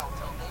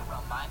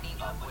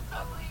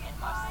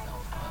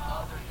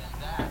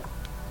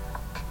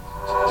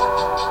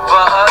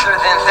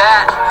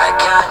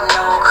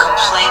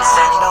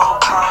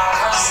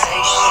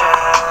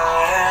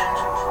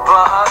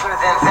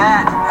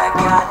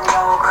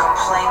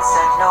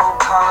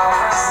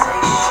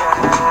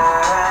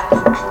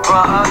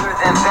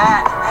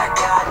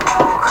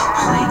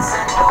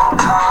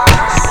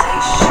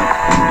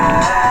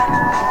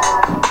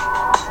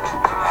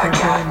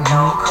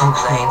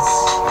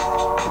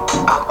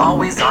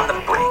always on the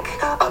brink,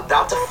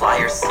 about to fly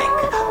or sink.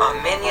 A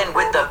minion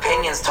with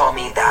opinions told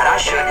me that I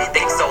shouldn't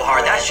think so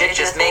hard. That shit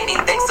just made me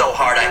think so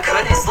hard I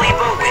couldn't sleep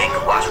a wink.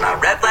 Watch my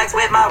red flags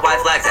with my white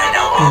flags, and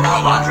now all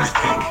my laundry's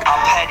pink.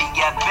 I'm petty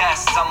at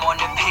best, someone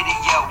to pity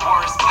at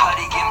worst.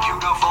 Putty in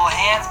beautiful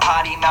hands,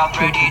 potty mouth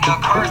ready to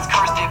curse.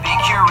 Cursed to be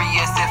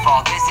curious if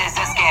all this is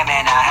a scam,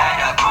 and I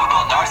had a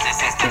Google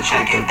narcissist to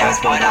check if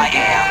that's what I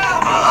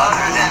am. But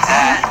other than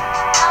that,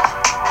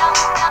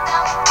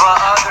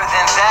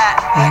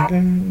 I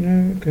got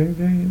no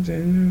complaints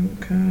and no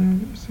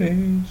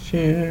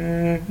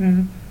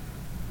conversation.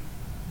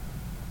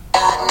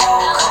 Got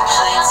no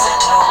complaints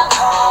and no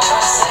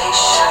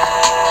conversation.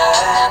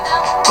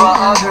 But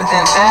other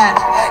than that,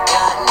 I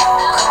got no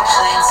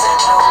complaints and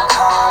no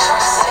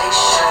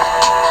conversation.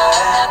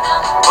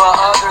 But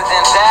other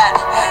than that,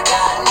 I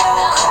got no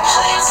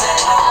complaints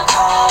and no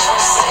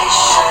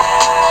conversation.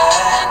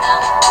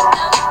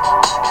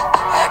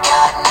 I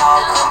got no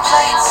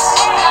complaints.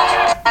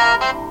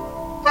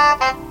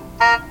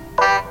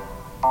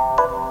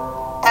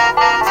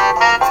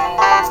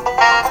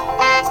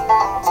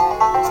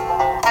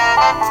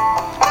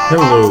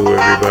 Hello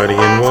everybody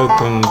and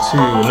welcome to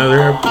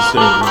another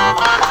episode.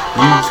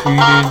 You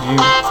tweeted, you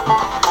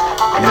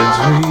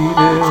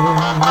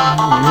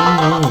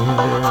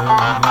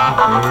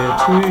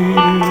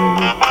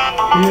tweeted,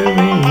 you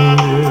mean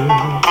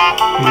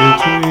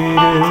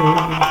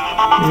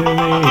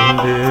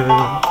it.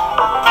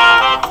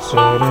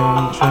 So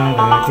don't try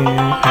to get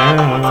out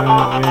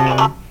of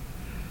it.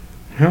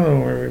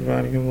 Hello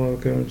everybody and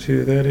welcome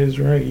to That Is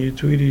Right, You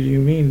Tweeted, You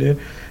Mean It.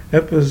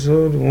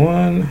 Episode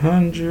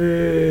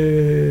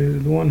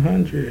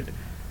 100.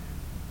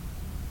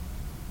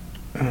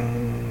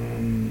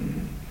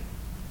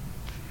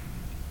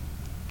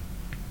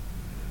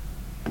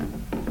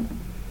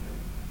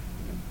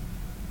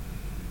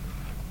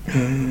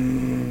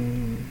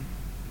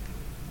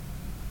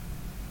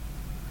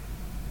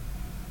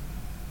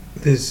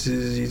 This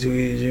is You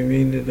Tweeted, You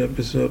Mean It,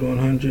 episode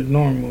 100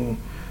 normal.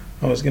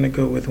 I was gonna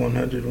go with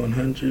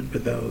 100,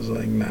 but that was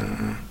like,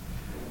 nah.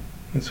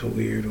 That's a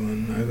weird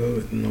one. I go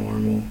with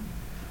normal.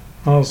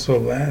 Also,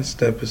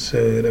 last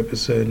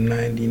episode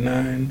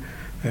 99,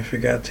 I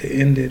forgot to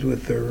end it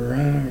with the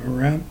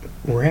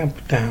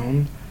ramp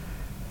down,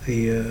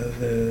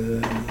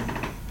 the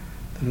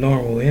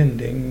normal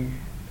ending.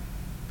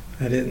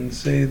 I didn't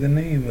say the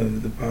name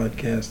of the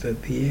podcast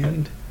at the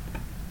end,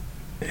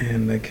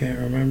 and I can't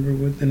remember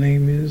what the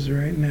name is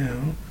right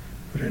now,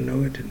 but I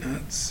know I did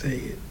not say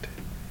it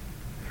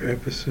for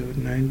episode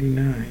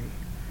 99.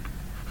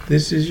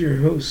 This is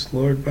your host,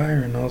 Lord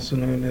Byron, also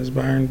known as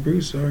Byron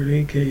Broussard,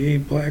 aka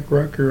Black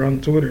Rocker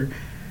on Twitter,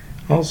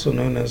 also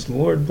known as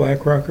Lord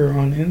Black Rocker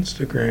on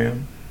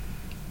Instagram.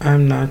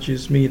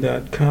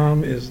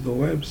 I'mNotJustMe.com is the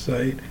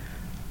website.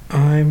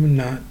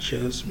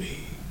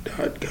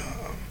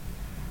 I'mNotJustMe.com.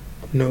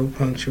 No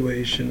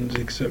punctuations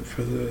except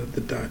for the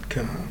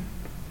 .com.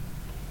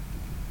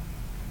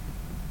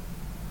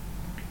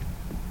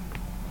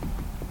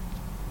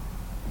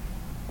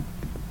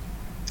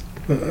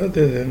 But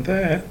other than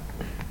that,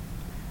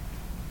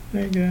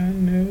 I got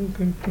no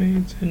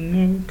complaints and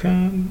no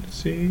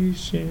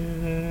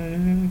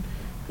conversation.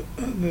 But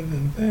other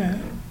than that,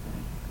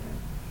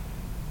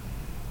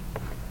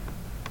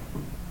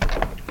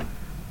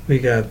 we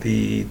got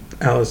the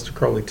Aleister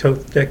Crowley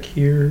Thoth deck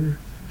here.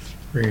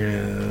 We're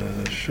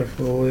gonna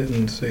shuffle it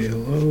and say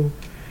hello.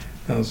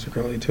 Aleister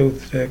Crowley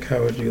Thoth deck,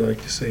 how would you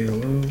like to say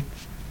hello?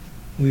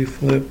 We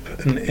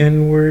flip an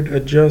N-word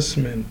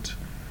adjustment.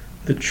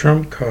 The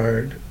trump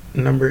card,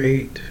 number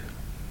 8.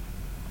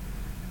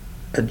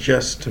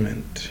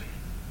 Adjustment.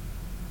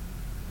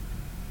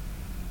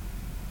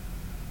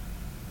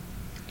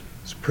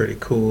 It's pretty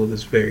cool.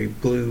 It's very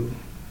blue.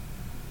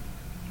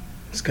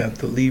 It's got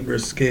the Libra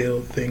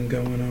scale thing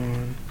going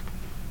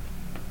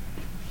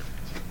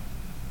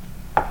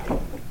on.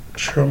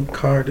 Trump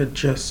card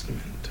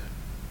adjustment.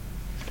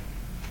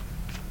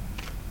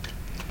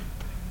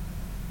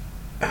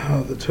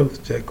 How the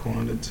Thoth deck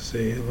wanted to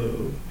say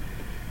hello.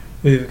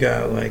 We've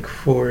got like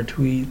 4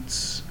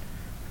 tweets.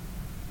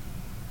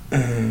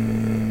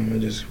 I'll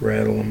just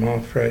rattle them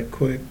off right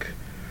quick.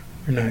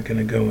 We're not going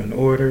to go in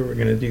order. We're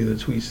going to do the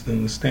tweets,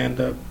 then the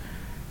stand-up.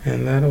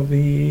 And that'll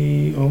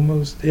be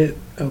almost it.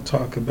 I'll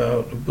talk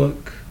about a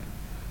book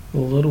a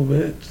little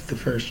bit, the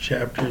first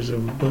chapters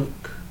of a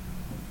book.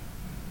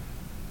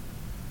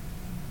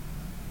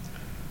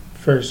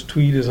 First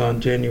tweet is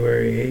on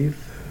January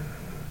 8th.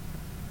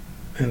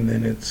 And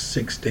then it's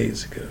 6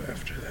 days ago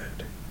after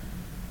that.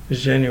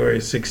 It's January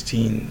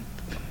 16th.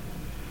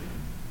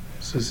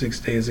 So 6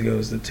 days ago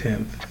is the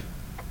 10th.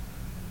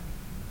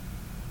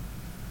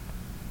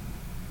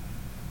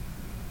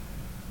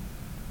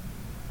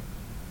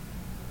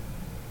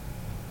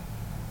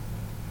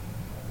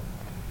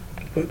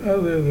 But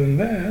other than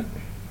that,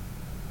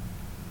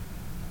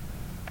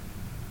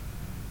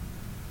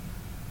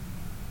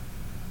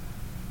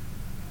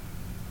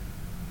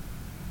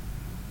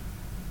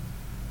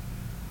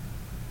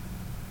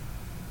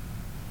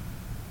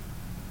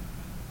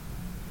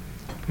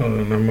 Hold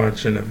on, I'm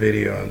watching a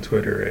video on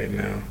Twitter right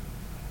now.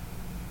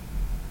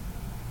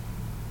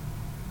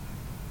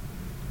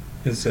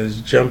 It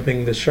says,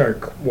 Jumping the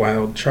Shark,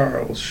 Wild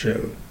Charles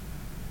show.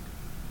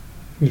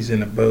 He's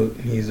in a boat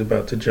and he's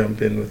about to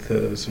jump in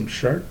with some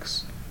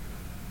sharks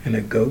and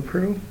a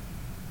GoPro.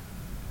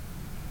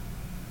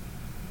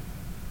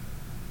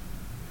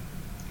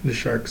 The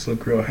sharks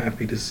look real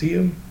happy to see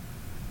him.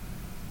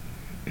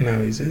 Now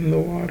he's in the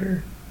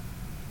water.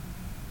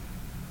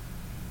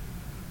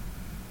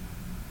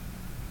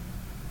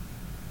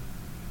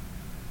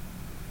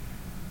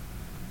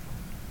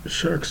 The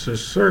sharks are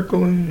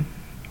circling.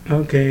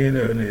 Okay, it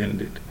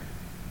ended.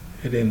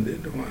 It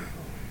ended. Wow.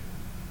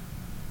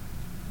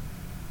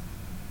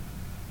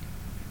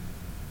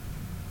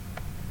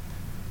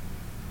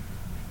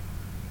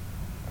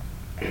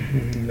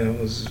 That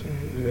was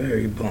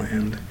very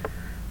bland,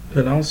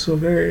 but also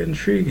very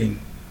intriguing.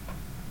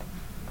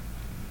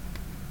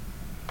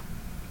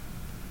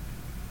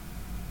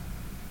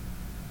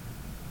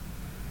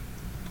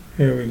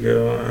 Here we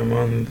go. I'm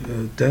on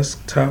the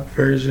desktop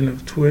version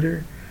of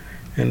Twitter,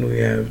 and we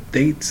have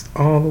dates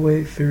all the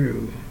way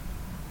through.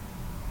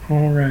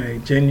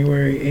 Alright,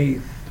 January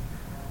 8th,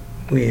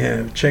 we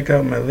have check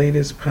out my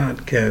latest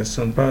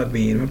podcast on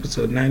Podbean,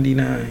 episode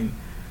 99.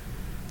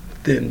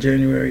 Then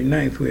January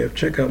 9th, we have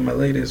check out my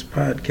latest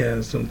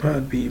podcast on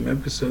Podbean,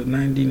 episode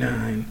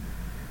 99.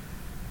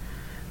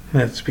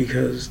 That's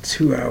because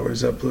 2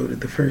 hours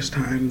uploaded the first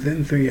time,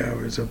 then 3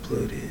 hours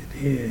uploaded.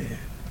 Yeah.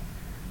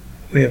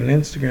 We have an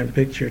Instagram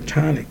picture,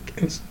 Tonic,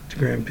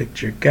 Instagram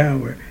picture,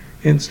 Gower,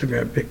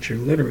 Instagram picture,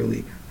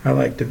 Literally, I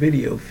like the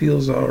video,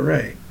 feels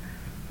alright,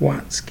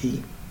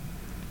 Watsky.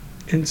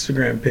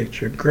 Instagram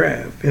picture,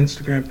 Graph,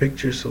 Instagram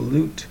picture,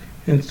 Salute,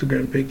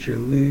 Instagram picture,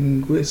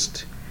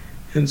 Linguist,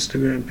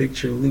 Instagram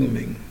picture,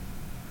 Looming.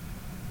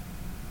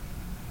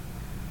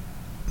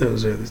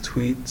 Those are the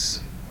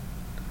tweets.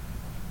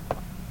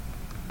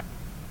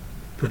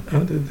 But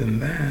other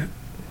than that,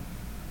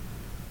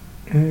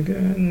 I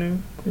got no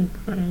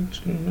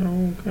complaints,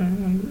 no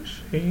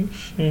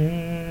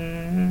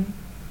conversation.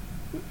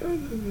 But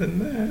other than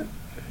that,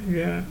 I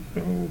got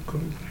no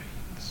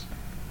complaints.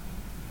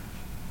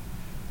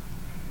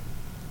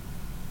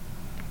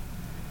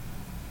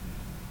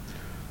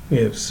 We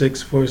have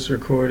 6 voice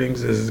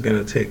recordings. This is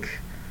going to take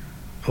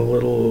a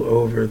little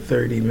over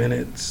 30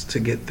 minutes to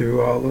get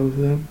through all of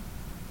them.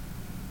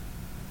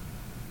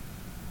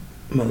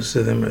 Most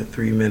of them are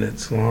 3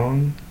 minutes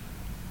long.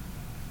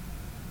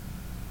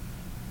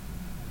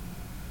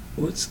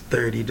 What's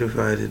 30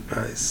 divided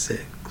by 6?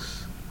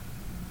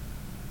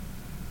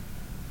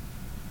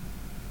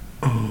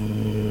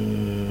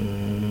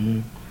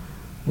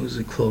 Was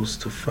it close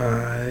to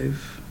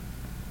 5?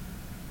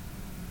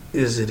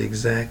 Is it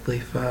exactly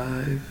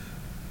 5?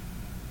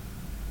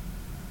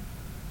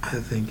 I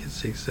think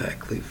it's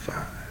exactly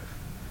 5.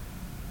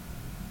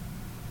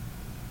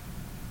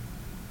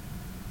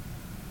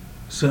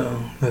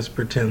 So let's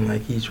pretend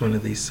like each one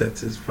of these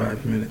sets is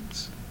 5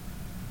 minutes.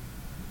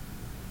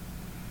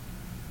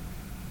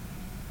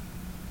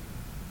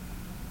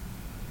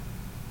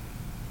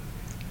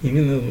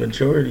 Even though the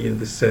majority of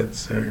the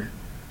sets are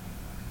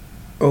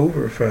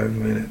over 5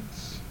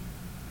 minutes.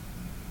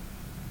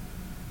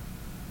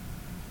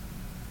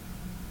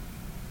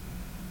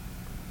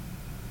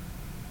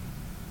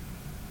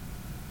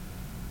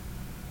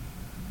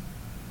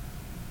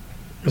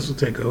 This will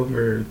take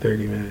over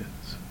 30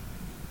 minutes.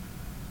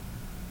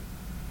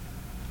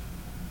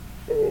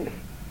 Pulling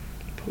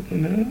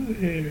out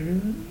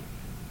hair.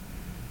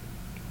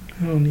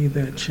 I don't need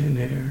that chin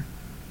hair.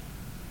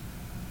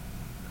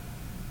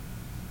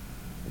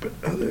 But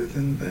other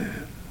than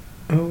that,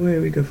 oh wait,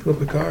 we could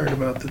flip a card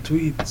about the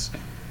tweets.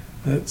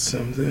 That's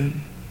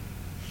something.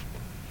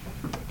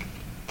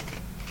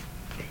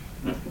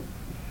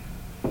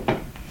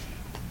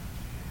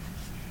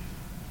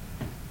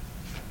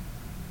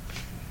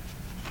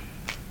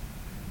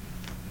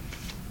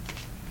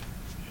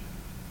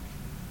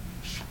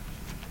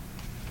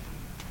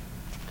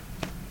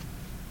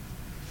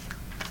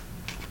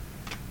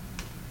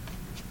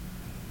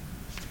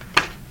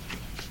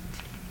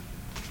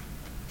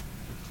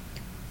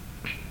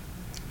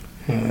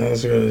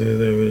 That's what I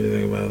really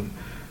think about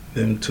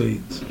them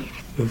tweets.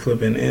 We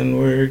flipping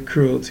N-word,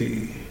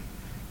 cruelty,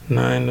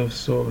 9 of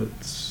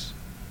Swords.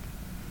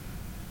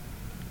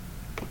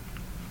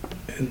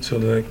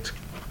 Intellect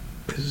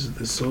is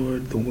the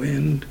sword, the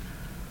wind.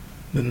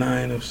 The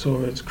 9 of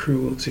Swords,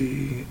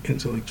 cruelty,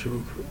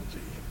 intellectual cruelty.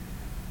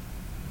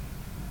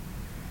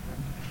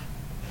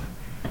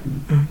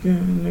 I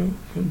got no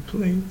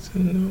complaints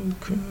and no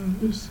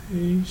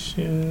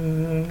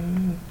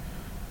conversation.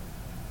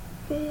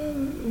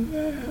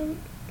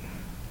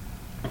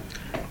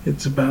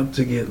 It's about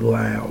to get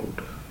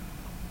loud.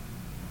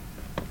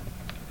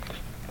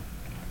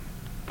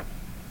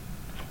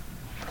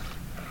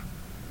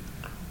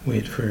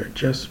 Wait for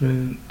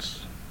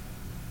adjustments.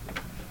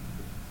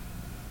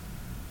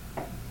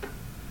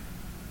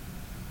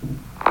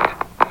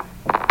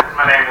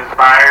 My name is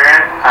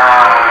Byron.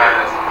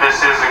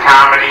 This is a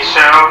comedy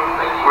show.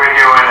 We're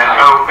doing an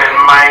open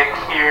mic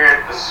here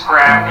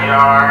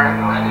are.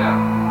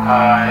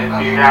 If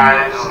you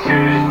guys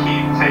could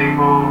keep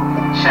table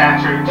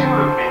chatter to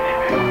a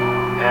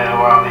minute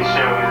while the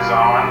show is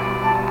on.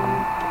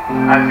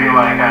 I feel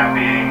like I'm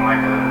being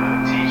like a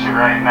teacher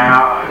right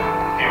now.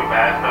 I feel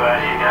bad for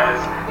that, you guys.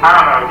 I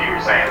don't know if you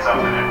were saying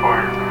something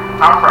important.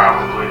 I'm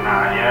probably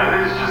not,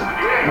 this is just the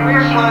beginning.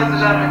 We're closing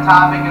up a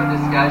topic of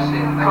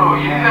discussion. Cool,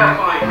 you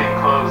definitely can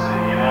close it,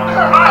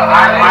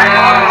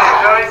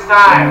 It's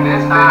time.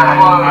 It's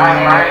time. I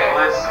might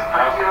listen.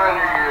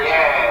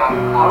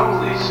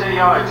 Holy shit,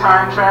 y'all are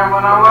time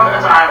traveling. I love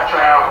time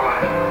traveling.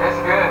 That's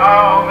good.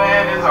 Oh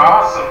man, it's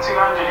awesome.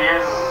 200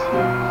 years is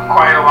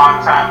quite a long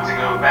time to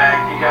go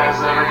back. You guys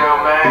ever go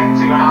back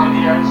 200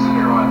 years?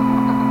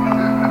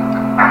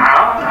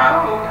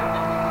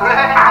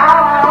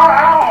 I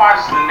don't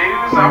watch the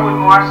news. I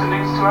wouldn't watch the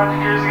news 200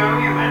 years ago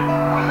either.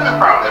 It's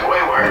probably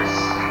way worse.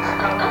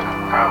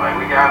 Probably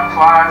we got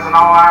flies in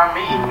all our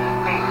meat.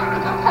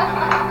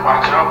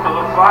 Watch out for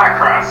the fly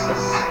crosses.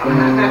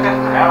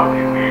 That would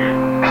be weird.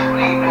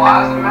 Eat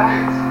flies and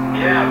maggots.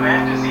 Yeah,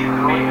 man, just eat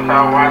the meat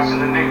without watching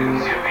the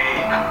news. You'll be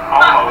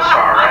almost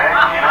alright,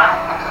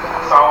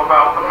 It's all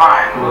about the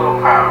mind,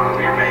 willpower.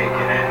 We're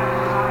making it.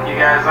 You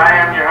guys,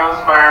 I am your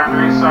host, Byron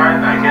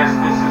Broussard. I guess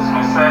this is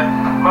my set.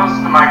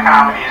 Most of my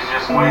comedy is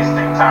just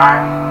wasting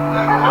time.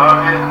 I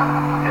love it.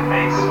 It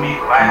makes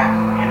me laugh,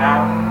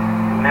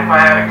 And if I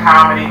had a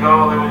comedy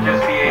goal, it would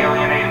just be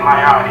alienating my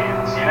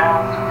audience,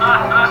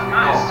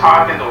 Just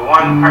talking to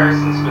one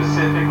person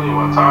specifically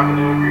while talking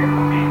to a group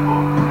of people.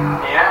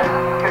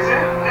 Because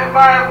if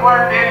I've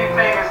learned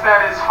anything, it's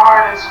that it's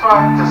hard as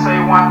fuck to say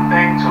one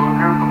thing to a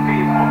group of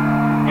people.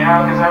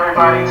 Because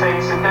everybody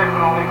takes it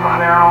differently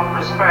from their own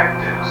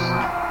perspectives.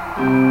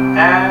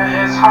 And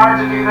it's hard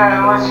to do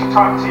that unless you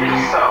talk to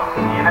yourself,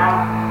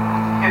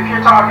 If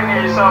you're talking to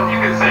yourself, you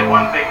can say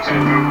one thing to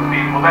a group of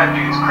people, that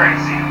dude's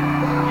crazy,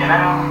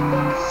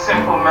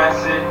 Simple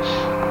message,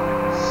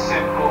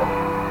 simple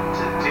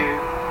to do.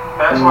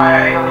 That's why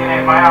I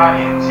alienate my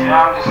audience,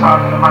 I'm just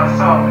talking to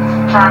myself,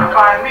 trying to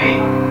find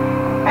me.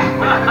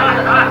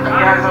 You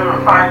guys ever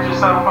find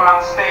yourself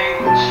on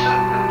stage?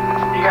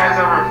 You guys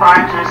ever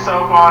find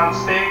yourself on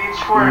stage?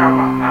 Where am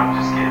I? No, I'm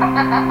just kidding.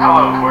 I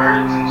love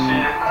words and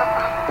shit.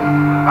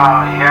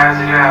 You guys,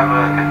 I do have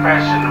a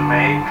confession to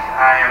make.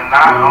 I am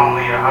not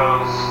only a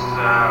host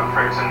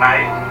for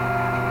tonight.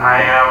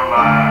 I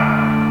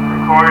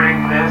am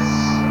recording this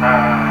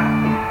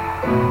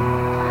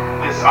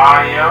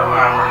audio.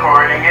 I'm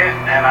recording it,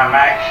 and I'm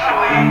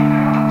actually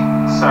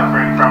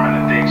suffering from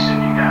an addiction,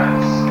 you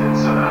guys.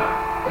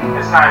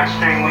 It's not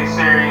extremely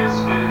serious,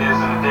 but it is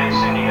an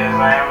addiction, you guys.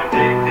 I am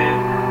addicted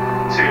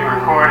to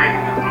recording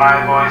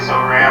my voice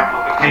over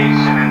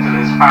amplification into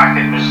this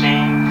pocket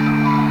machine,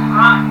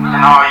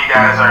 and all you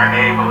guys are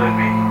enabling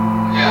me.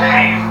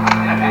 Shame.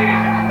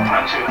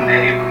 Bunch of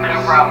enablers.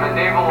 No problem,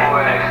 enable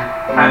away.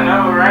 I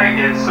know, right?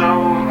 It's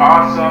so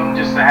awesome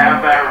just to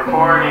have that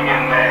recording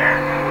in there.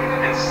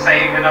 It's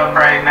saving up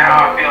right now.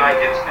 I feel like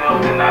it's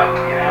building up,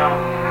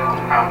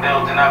 I'm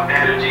building up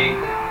energy.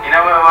 You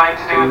know what I like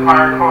to do with my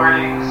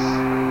recordings?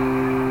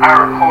 I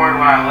record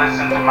when I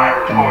listen to my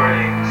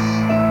recordings.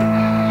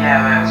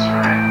 Yeah, that's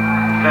right.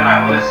 Then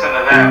I listen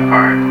to that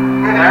part.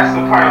 That's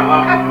the part I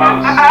love the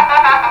most.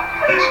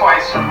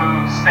 Twice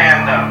removed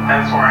stand-up.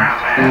 That's where I'm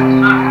at.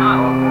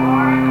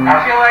 I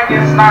feel like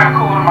it's not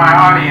cool to my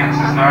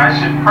audiences, though. I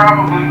should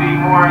probably be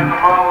more in the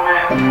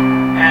moment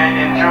and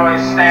enjoy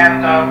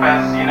stand-up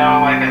as,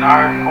 like an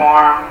art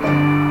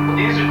form.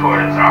 These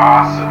recordings are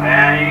awesome,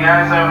 man. You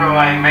guys ever,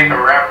 make a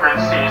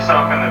reference to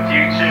yourself in the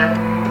future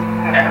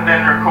and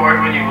then record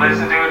when you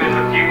listen to it in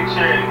the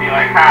future and be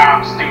like,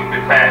 I'm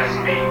stupid past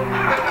me.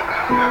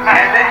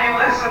 And then you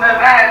listen to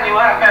that and you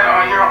laugh at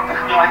you're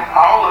like,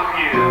 all of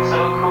you. It's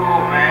so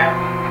cool, man.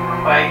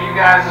 Like, you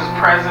guys'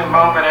 present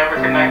moment ever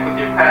connect with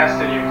your past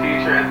and your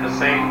future at the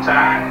same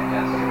time?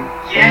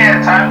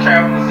 Yeah, time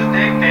travel is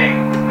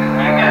addicting.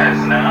 You guys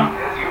know.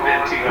 You've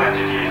been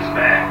 200 years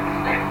back.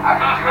 I've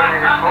been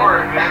 200 years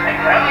forward, man.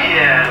 Hell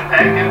yeah,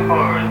 back and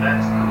forward.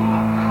 That's cool.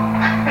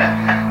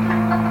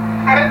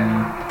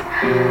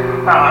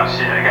 Oh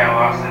shit, I got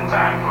lost in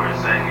time for a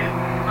second.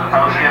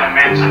 I was gonna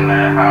mention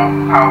that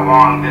how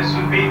long this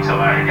would be till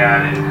I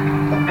got it.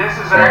 This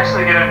is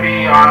actually gonna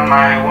be on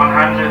my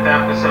 100th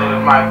episode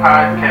of my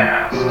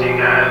podcast, you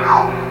guys.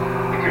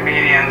 The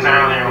comedians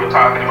earlier were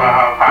talking about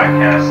how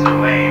podcasts are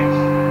lame.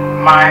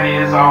 Mine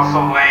is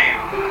also lame,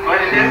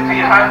 but it is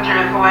the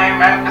 100th lame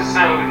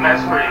episode, and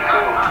that's pretty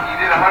cool. You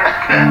did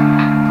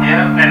 100.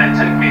 Yep, and it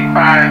took me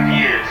 5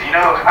 years.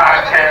 A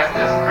podcast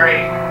is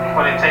great,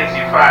 but it takes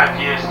you 5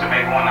 years to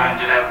make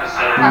 100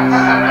 episodes. 20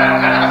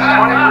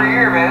 per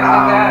year, man. It's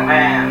not bad.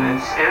 Man,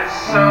 it's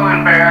so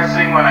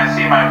embarrassing when I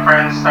see my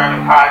friends start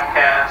a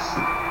podcast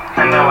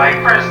and they're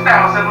like, first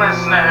 1,000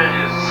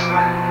 listeners,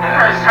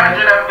 first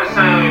 100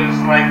 episodes,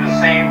 like the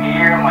same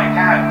year. I'm like,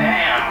 god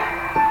damn.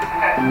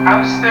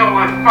 I'm still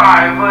with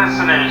 5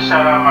 listeners.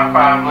 Shout out my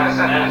 5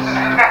 listeners.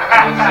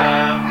 What's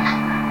up?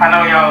 I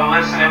know y'all are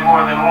listening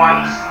more than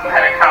once.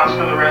 That accounts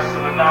for the rest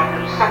of the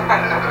numbers.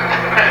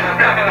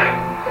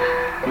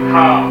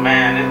 Oh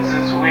man,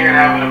 it's weird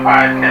having a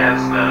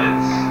podcast though.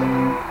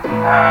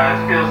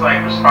 It feels like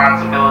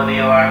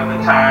responsibility a lot of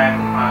the time.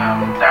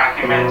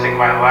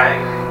 Documenting my life.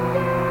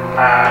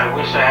 I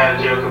wish I had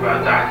a joke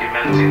about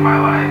documenting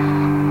my life.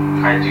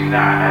 I do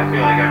not. I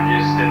feel like I'm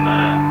just in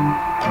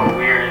a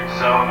weird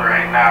zone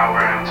right now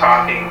where I'm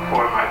talking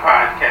for my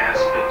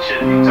podcast, but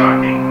should be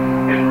talking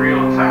in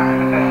real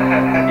time.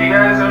 You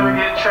guys ever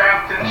get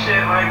trapped in shit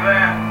like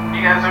that?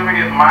 You guys ever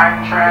get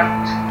mind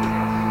trapped?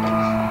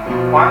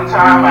 One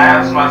time I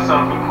asked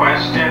myself a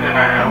question and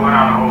I went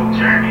on a whole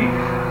journey.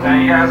 Now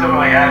you guys ever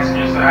like ask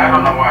yourself, I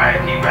don't know why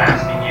I keep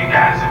asking you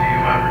guys if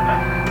you've ever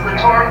done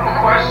rhetorical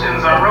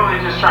questions. I'm really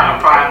just trying to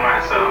find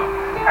myself.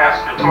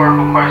 Ask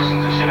rhetorical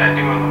questions of shit I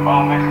do in the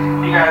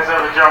moment. You guys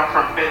ever jump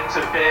from bit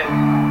to bit?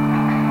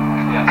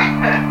 Yes.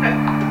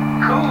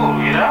 Cool,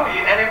 you know?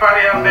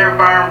 Anybody out there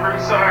Byron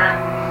Broussard?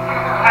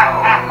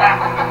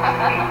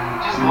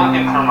 Just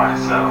looking for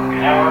myself, you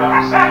know what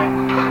I'm saying?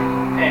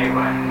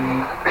 Anyway.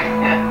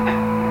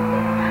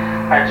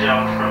 I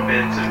jumped from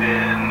bit to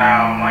bit and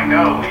now I'm like,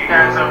 oh, you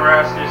guys ever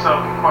ask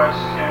yourself a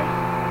question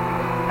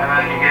and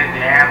then you get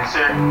the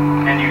answer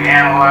and you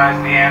analyze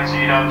the answer,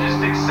 you don't just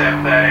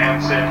accept that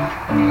answer.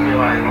 You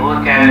like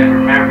look at it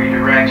from every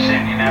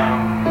direction, you know.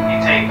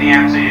 You take the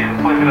answer, you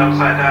flip it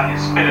upside down, you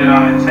spin it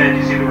on its head,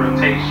 you see the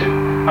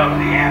rotation of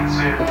the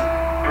answer.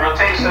 The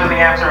rotation of the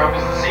answer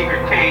opens the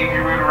secret cave,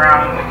 you root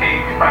around in the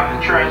cave, you find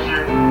the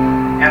treasure,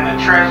 and the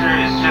treasure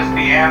is just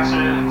the answer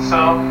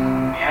itself,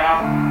 you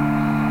know?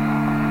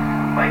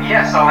 Like,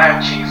 yes, I'll have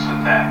cheese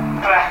with that.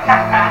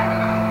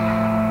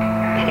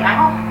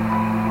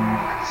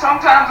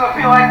 Sometimes I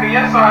feel like the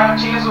yes, I'll have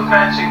cheese with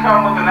that should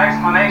come with an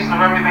explanation of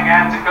everything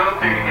I had to go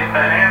through to get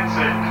that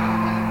answer.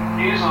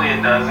 Usually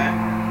it doesn't.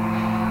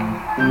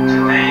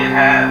 Today it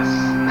has.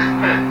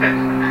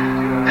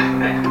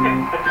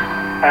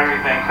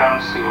 Everything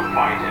comes to a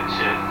point and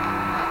shit.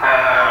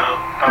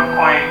 A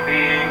point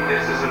being,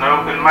 this is an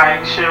open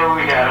mic show.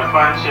 We got a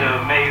bunch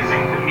of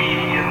amazing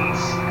comedians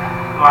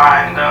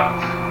lined up.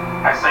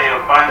 I say a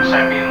bunch,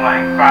 I mean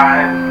like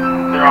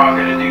 5. They're all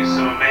gonna do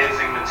some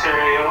amazing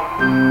material.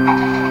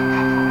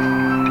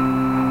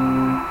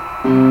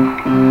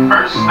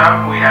 First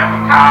up, we have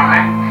a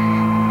comic.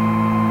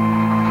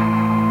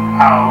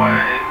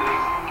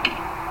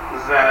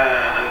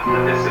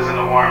 This isn't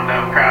a warmed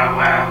up crowd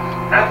laugh.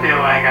 I feel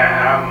like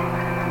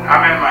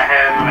I'm in my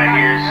head when I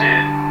hear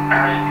shit.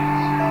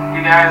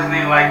 You guys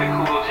need like a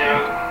cool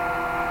joke.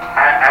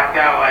 I've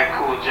got like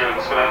cool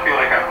jokes, but I feel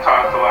like I've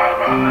talked a lot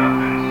about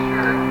nothing.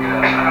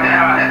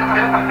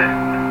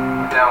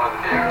 Down with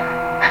the beer.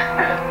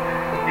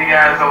 You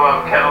guys, I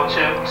love kettle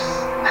chips.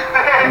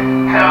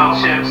 Kettle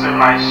chips are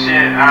my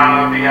shit. I don't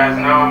know if you guys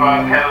know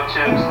about kettle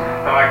chips.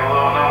 They're like a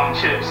little known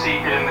chip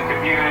secret in the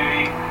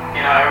community.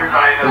 You know,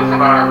 everybody knows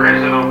about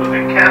original, but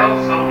the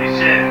kettles, holy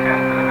shit.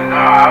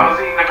 I was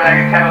eating a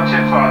bag of kettle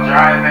chips while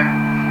driving,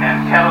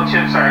 and kettle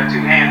chips are a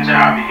 2-hand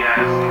job, you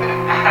guys.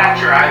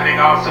 Driving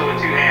also a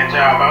 2-hand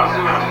job. I was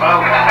doing a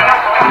boat.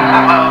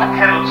 I love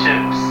kettle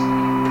chips.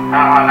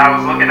 And I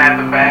was looking at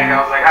the bag,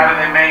 I was like, how do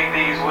they make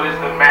these? What is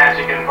the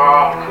magic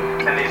involved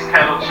in these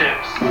kettle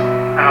chips?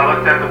 And I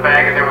looked at the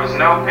bag and there was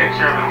no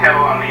picture of a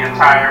kettle on the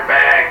entire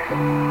bag.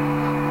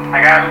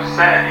 I got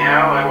upset, you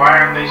know, like why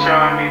aren't they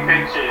showing me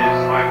pictures?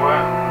 Like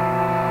what?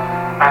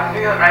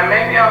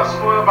 Maybe I was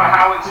spoiled by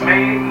how it's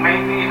made,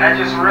 maybe I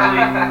just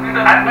really,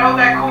 I know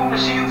that cool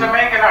machines are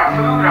making our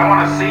food, I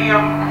want to see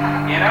them,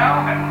 you know?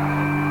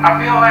 I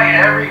feel like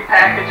every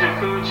package of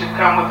food should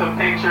come with a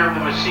picture of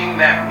the machine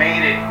that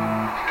made it.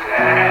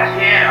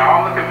 Yeah,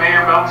 all the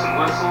conveyor belts and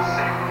whistles,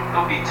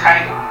 it'll be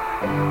tight.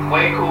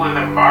 Way cooler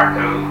than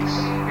barcodes.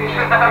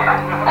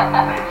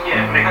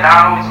 Yeah,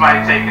 McDonald's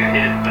might take a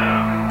hit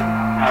though.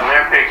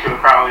 Their picture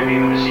would probably be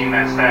the machine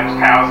that stabs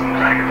cows in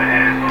the back of the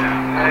head, you know.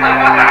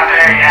 Not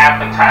very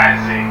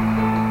appetizing.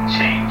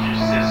 Change your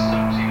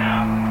systems, you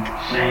know.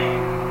 Shame.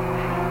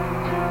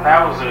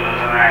 That was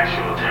an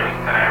actual joke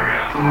that I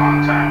read a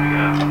long time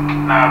ago.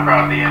 Now I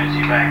brought the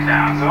energy back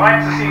down. So I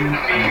like to see the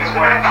bees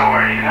went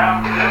for it, you know?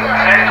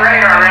 They're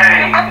great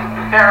already.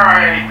 They're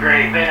already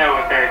great. They know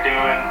what they're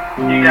doing.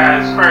 You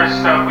guys,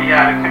 first up, we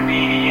got a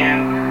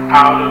comedian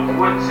out of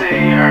what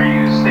city are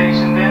you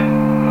stationed in?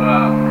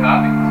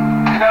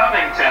 Covington.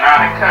 Covington.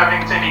 Out of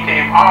Covington. He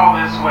came all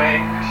this way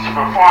to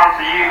perform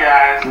for you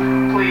guys.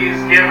 Please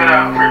give it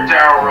up for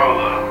Daryl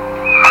Rollo.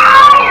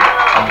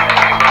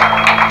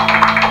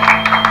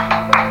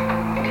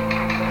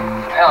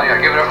 Hell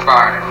yeah, give it up for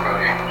Byron,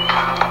 everybody.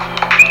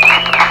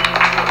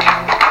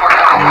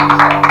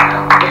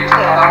 I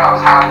thought I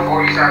was high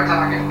before you started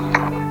talking.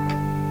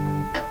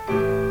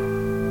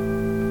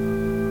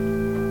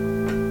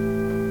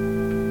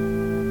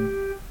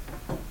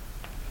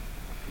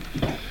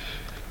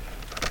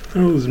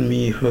 That was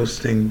me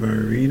hosting Bar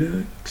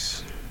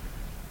Redux.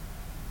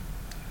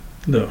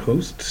 The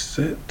host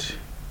set.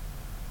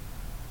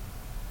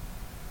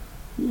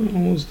 Ooh, I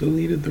almost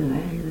deleted the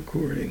wrong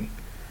recording.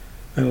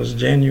 That was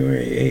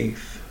January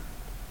 8th.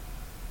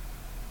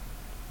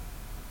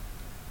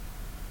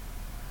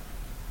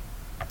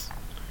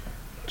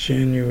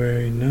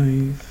 January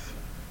 9th,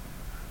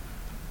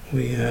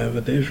 we have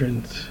a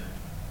different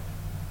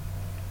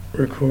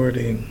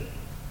recording.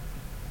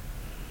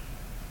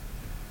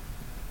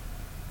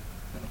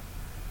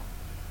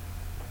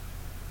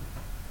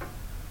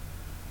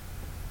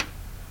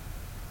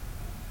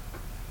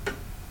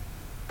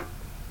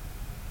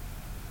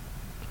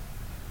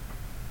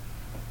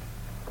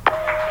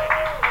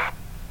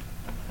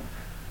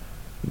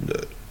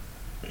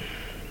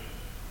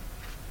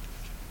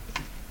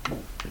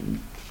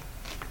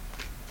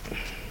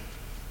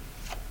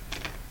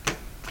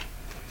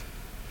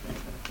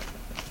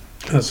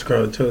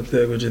 Scarlet Toe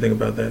Thug, what you think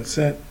about that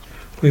set?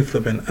 We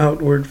flip an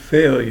outward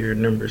failure,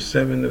 number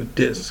 7 of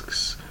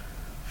discs.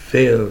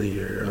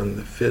 Failure on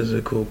the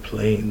physical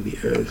plane, the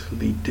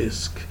earthly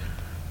disc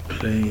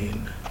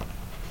plane,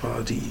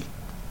 body,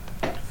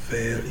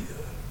 failure.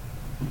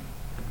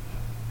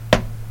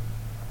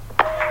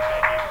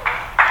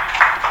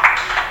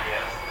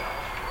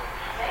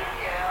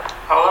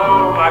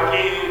 Hello,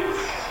 Buckies.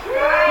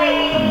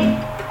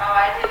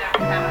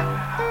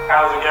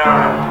 How's it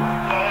going?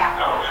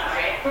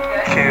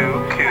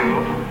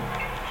 Cool.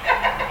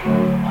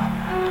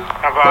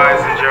 I've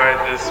always enjoyed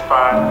this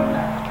spot.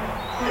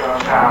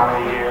 Going down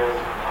the years,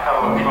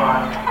 hella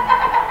fun.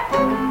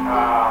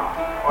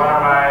 One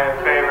of my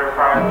favorite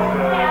parts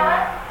of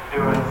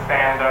doing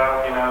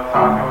stand-up,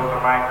 talking with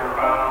the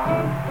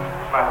microphone.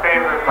 My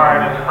favorite part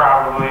is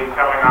probably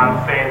coming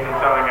on stage and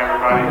telling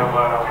everybody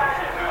hello.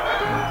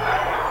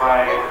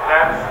 Like,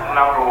 that's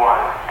number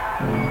one.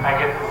 I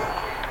get to,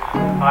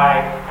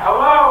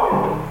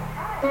 hello!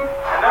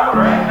 I know,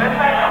 right? Isn't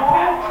that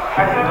cool?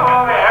 I said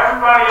hello to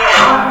everybody at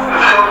once.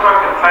 It's so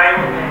fucking tight.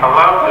 I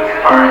love this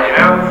part,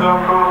 It's so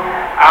cool.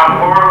 I'm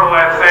horrible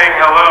at saying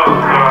hello,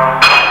 so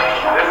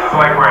this is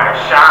like where I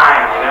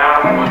shine,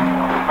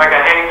 Like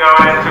I hate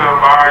going into a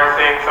bar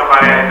seeing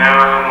somebody I know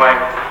and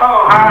like,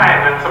 oh, hi,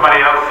 and then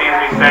somebody else sees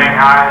me saying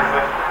hi. It's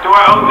like, do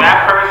I owe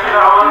that person a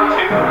hello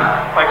too?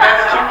 Like,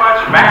 that's too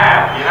much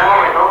math,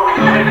 Like,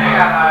 holy shit,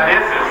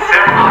 this is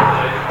simple.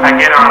 I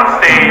get on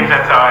stage, I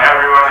tell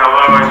everyone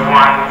hello at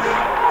once.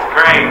 It's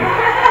great.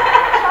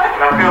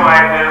 And I feel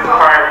like this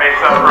part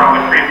makes up for all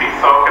the creepy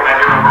sulking I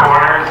do in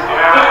corners,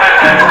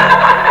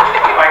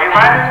 Like, if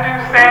I didn't do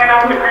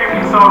stand-up, the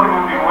creepy sulking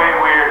would be way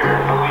weirder,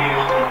 believe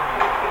me.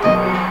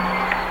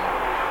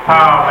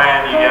 Oh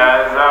man, you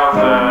guys, that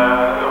was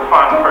a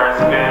fun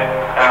first bit.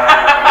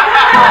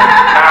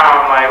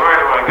 Now I'm like,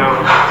 where do I go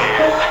from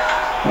here?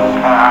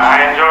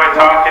 I enjoy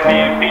talking to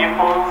you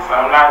peoples.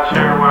 I'm not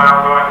sure what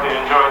I'm going to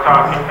enjoy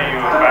talking to you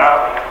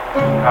about.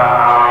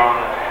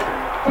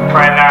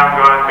 Right now I'm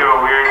going through a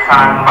weird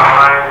time in my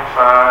life.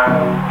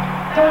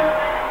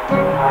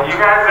 You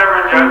guys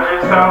ever judge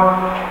yourself?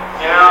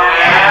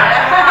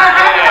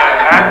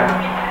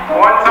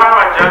 One time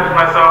I judged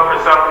myself for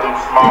something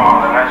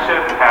small, and I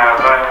shouldn't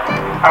have, but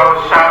I was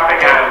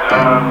shopping at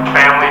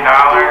Family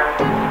Dollar,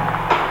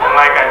 and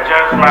I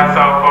judged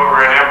myself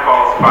over an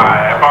impulse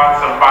buy. I bought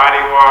some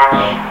body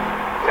wash.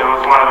 It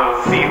was one of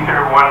those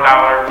see-through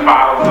 $1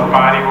 bottles of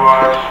body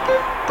wash.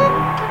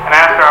 And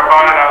after I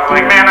bought it, I was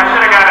like, man, I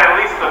should have got at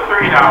least a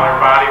 $3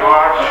 body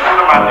wash.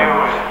 What am I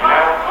doing,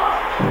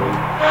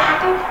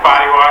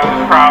 Body wash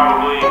is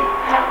probably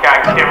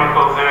got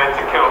chemicals in it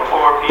to kill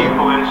poor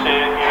people and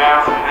shit,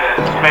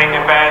 Just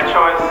making bad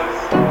choices.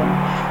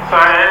 So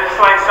I just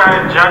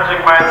started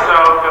judging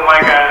myself, and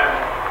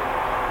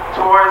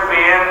towards the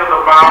end of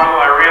the bottle,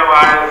 I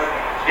realized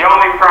the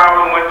only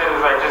problem with it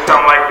is I just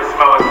don't like the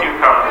smell of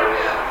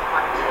cucumbers.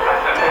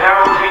 And that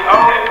was the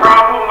only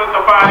problem with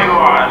the body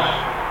wash.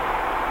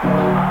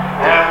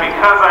 And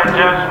because I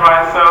judged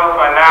myself,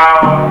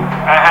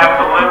 I have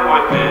to live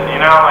with it,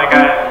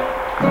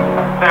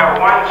 that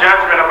one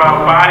judgment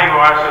about body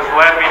wash has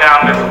led me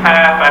down this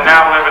path. I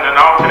now live in an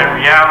alternate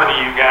reality,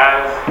 you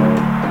guys.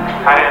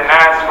 I didn't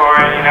ask for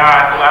it,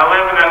 I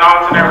live in an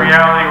alternate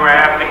reality where I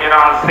have to get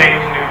on stage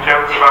and do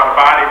jokes about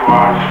body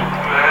wash.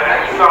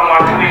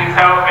 Someone please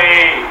help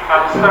me.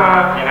 I'm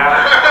stuck,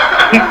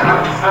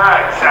 I'm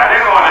stuck. I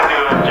didn't want to do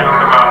a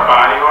joke about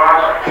body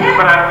wash,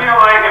 but I feel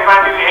like if I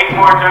do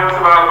 8 more jokes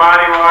about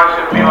body wash,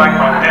 it'd be like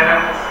my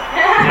penance,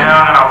 and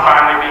I'll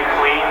finally be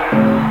clean.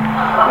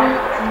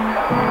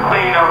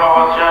 Clean of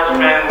all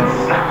judgments.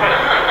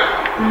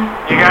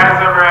 You guys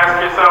ever ask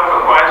yourself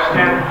a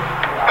question?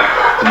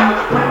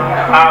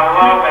 I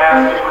love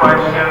asking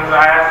questions.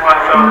 I asked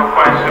myself a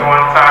question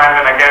one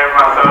time and I gave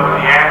myself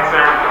the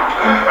answer,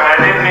 but I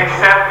didn't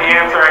accept the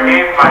answer I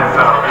gave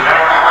myself,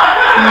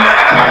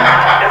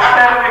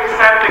 Instead of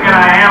accepting it,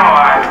 I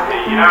analyzed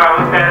it, I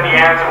looked at the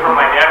answer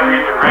from every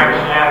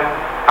direction.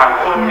 I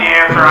flipped the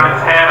answer on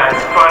its head, I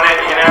spun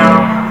it,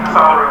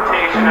 saw the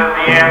rotation of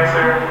the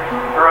answer.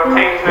 The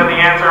rotation of the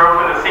answer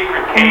opened a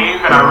secret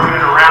cave, and I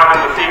rooted around in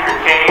the secret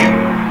cave.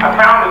 I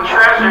found the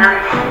treasure,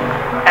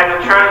 and the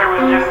treasure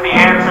was just the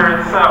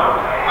answer itself.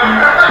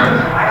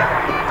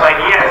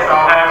 Yes,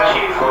 I'll have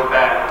cheese with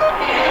that.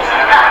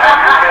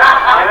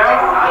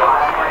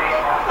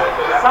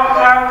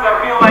 Sometimes I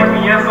feel like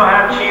the yes, I'll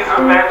have cheese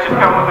with that should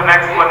come with an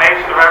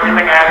explanation of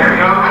everything I had to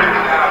go through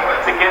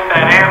to get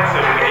that answer.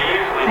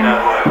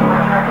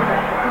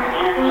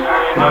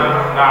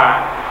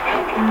 not.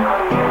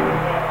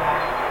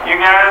 You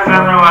guys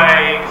ever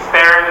like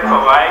stare into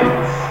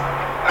lights?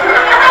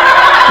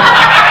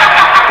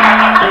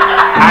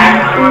 I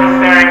enjoy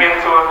staring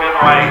into a good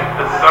light.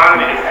 The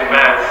sun is the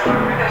best,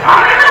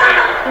 honestly.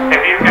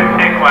 If you can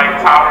pick like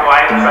top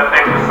lights, I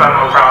think the sun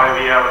will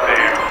probably be up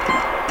there.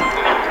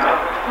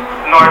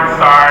 North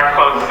Star,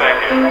 close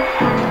second.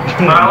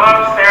 But I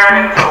love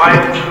staring into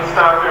lights and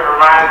stuff. It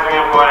reminds me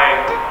of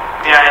like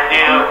the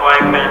idea of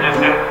like they're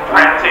just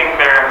imprinting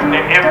their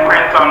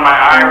imprint on my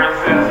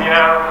irises, you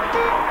know?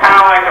 Kind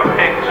of like a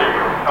picture,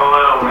 a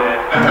little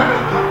bit.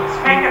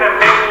 Speaking of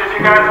pictures,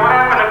 you guys, what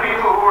happened to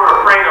people who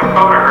were afraid of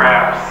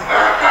photographs?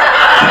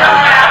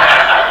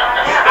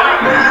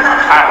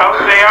 I hope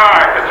they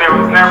are, because there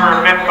was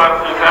never a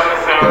Mythbusters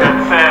episode that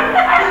said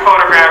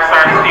photographs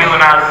are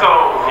stealing our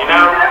souls, you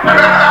know?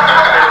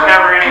 There's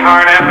never any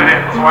hard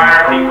evidence. Why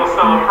are people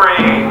still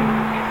afraid?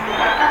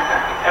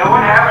 And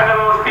what happened to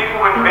those people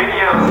when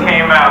videos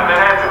came out?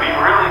 That had to be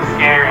really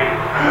scary.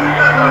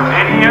 A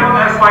video?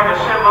 That's like a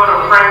shitload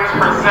of frames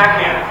per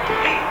second.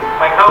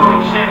 Like,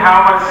 holy shit,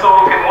 how much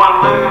soul can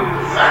one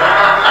lose?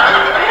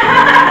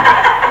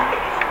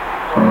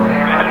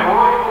 And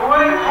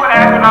what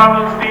happened to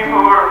all those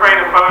people who were afraid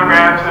of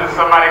photographs and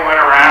somebody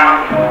went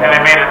around and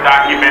they made a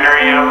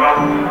documentary of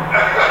them?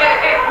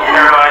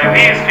 They were like,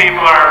 these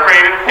people are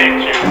afraid of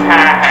pictures,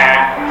 ha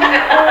ha.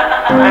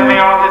 And they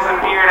all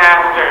disappeared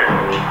after.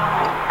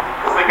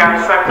 Because they got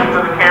sucked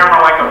into the camera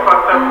like a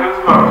fucked up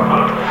Goosebumps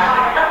book.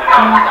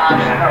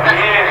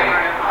 Yeah.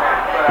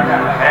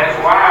 That's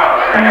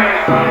wild, right?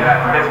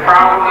 That's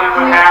probably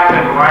what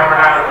happened, why we're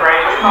not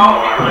afraid to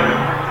talk about it.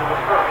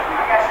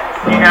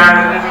 You guys,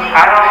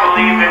 I don't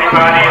believe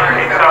anybody if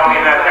they tell me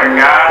that they're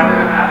God.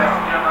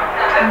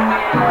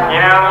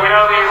 You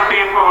know these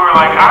people who are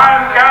like,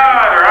 I'm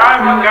God, or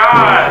I'm a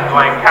God.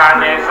 Like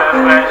Kanye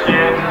says that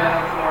shit.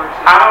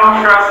 I don't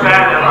trust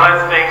that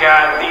unless they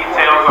got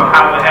details on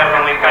how the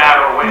heavenly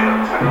battle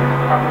went.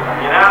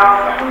 You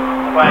know?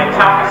 Like,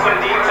 tell me some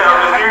details.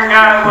 If you're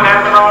God, what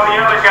happened to all the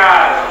other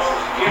gods?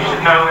 You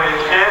should know this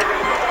shit.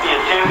 The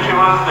Egyptian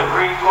ones, the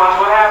Greek ones,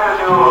 what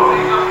happened to them?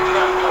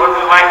 Was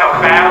it like a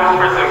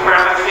battle for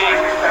supremacy?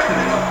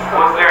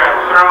 Was there a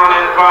throne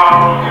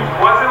involved?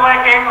 Was it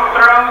like Game of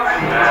Thrones?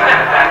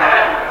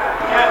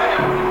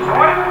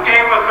 What if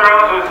Game of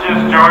Thrones was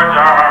just George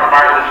R.R.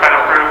 Martin trying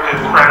to prove to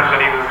his friends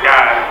that he was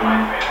God?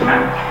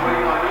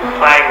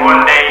 Like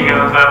one day he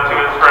goes up to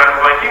his friends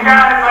like, you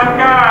guys, I'm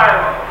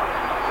God.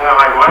 And they're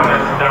like, what?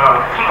 That's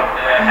dumb.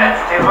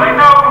 He's like,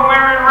 no, but we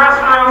were in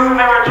Westeros and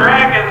there were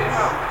dragons.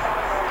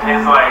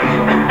 He's like,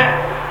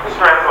 his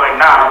friend's like,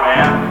 nah,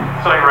 man.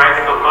 So he writes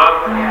the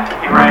book.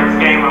 He writes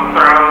Game of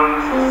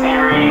Thrones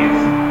series.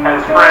 And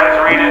his friends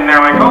read it and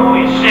they're like,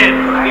 holy shit,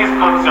 these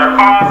books are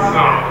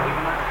awesome.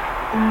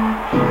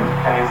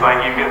 And he's like,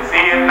 you can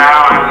see it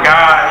now, I'm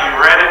God. You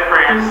read it for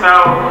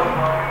yourself.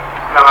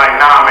 And they're like,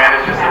 nah, man,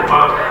 it's just a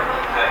book.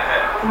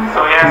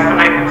 So he has to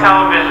make a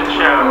television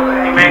show.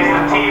 He makes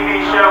the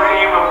TV show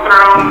Game of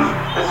Thrones.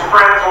 His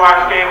friends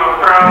watch Game of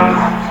Thrones.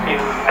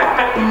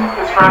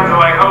 His friends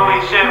are like, holy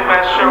shit,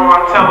 best show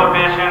on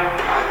television.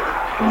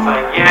 It's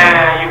like,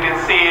 yeah, you can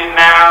see it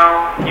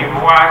now. You've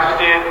watched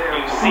it.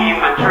 You've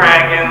seen the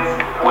dragons,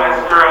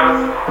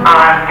 Westeros,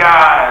 I'm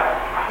God.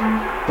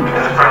 And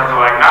his friends are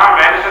like, nah,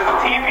 man, it's just a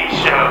TV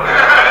show.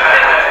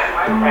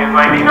 And he's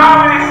like, you know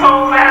how many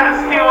souls I had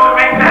to steal to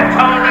make that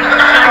television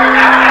show?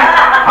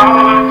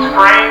 All those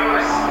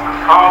frames,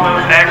 all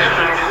those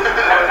extras.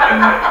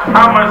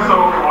 How much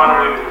soul can one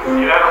lose,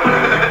 you know?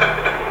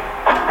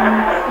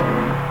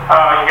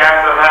 Oh, you guys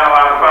have had a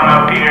lot of fun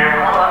up here.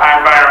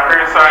 I'm Byron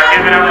Broussard.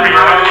 Give it up for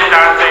your host,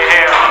 Dante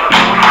Hale.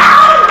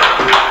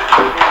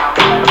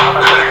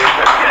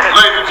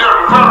 Ladies and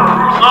gentlemen, Byron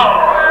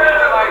Broussard.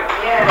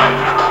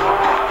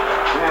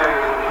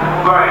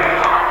 Like,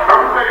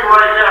 I'm thinking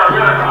right now,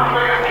 yeah, I'm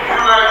thinking you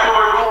guys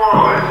going to New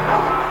Orleans.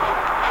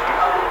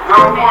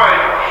 No way.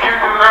 You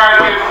do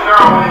not get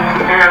stoned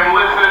and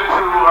listen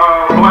to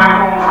Black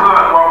Hole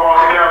Sun while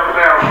walking down the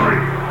down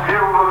street.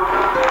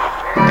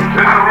 This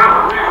is a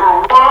recipe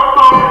for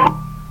welcome.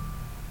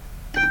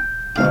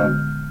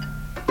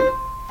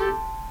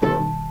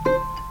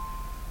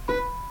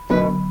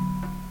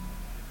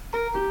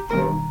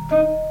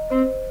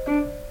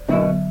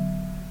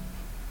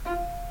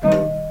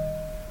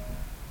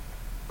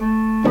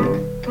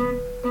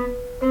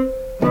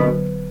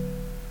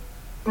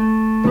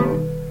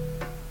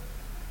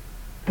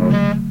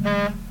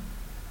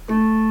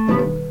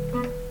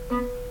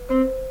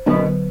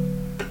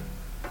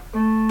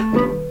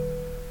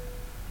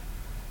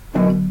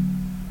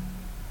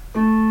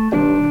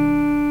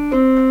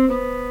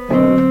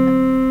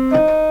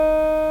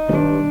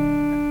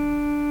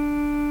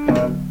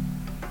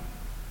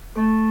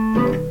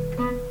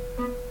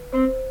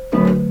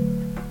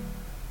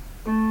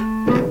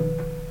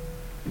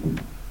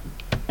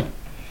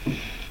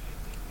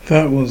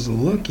 That was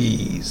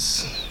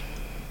Lucky's.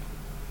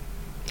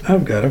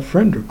 I've got a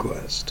friend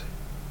request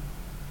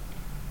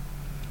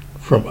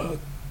from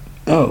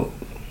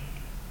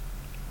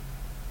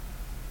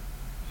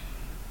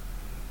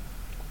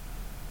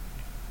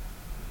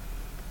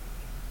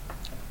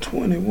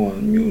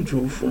 21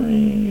 mutual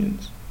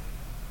friends.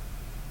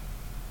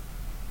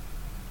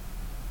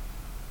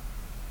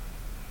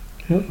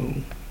 Uh-oh.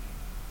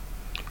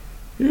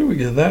 Here we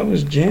go. That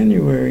was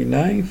January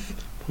 9th.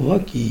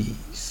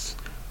 Luckies.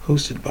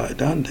 Hosted by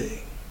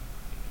Dante.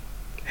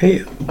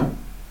 Hey.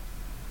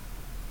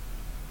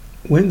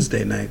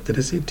 Wednesday night. Did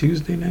I say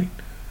Tuesday night?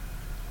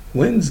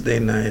 Wednesday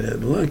night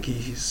at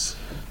Lucky's.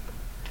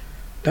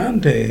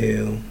 Dante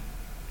Hale.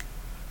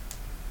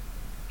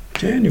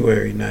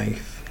 January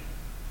 9th.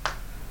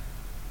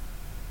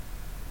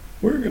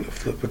 We're gonna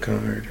flip a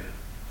card.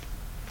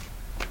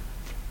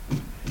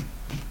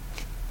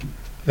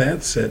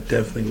 That set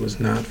definitely was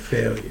not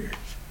failure.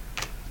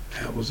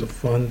 That was a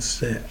fun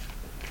set.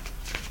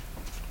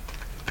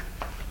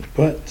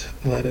 But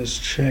let us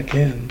check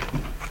in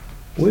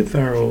with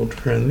our old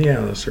friend, the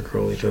Aleister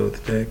Crowley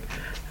Thoth deck.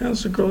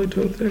 Aleister Crowley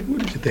Thoth deck, what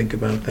did you think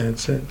about that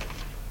set?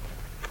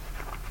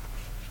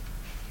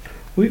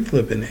 We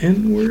flip an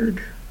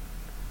inward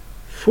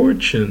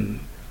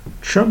fortune.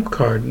 Trump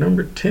card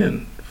number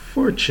 10.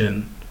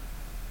 Fortune.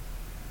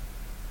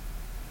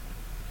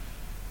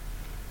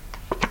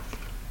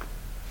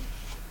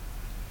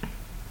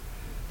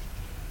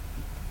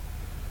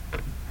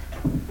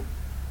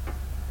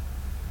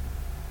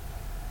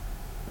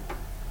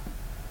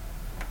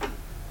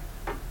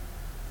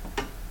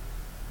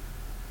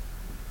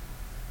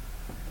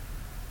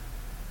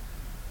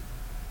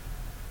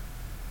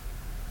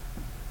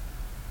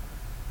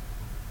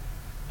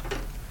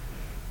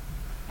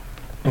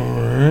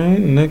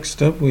 Alright,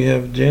 next up we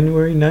have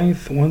January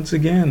 9th once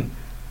again.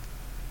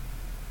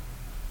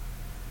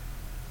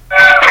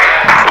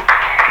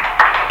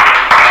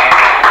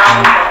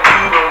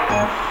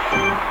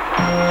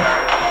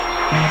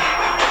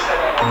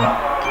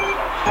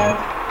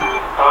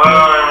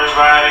 Hello,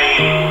 everybody.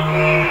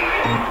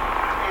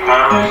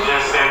 I was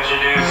just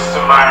introduced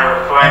to my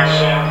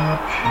reflection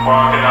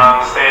walking on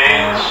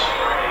stage.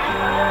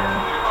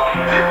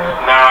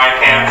 Now I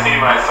can't see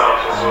myself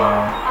as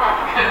well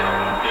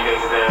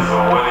because there's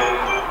a wooden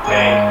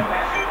thing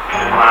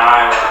in my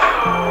eye.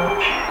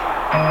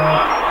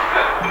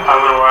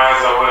 Otherwise,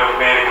 I would have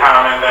made a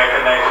comment that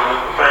connected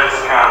with the first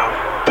comment.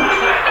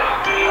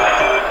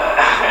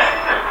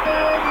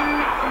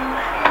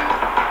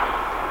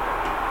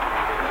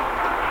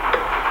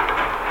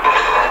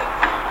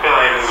 I feel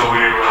like this is a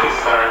weird way to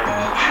start.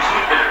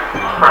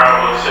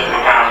 Probably shouldn't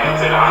have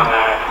commented on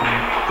that.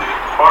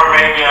 Or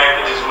maybe I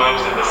could just move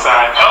to the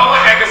side. Oh,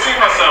 look, I can see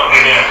myself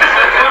again.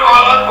 What do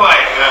I look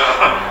like?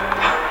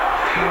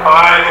 A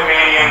lot of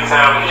comedians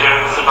have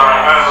jokes about,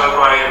 I look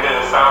like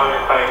this, I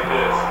look like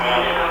this,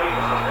 man.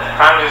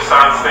 I'm just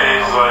on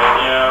stage,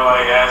 like, you know,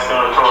 like asking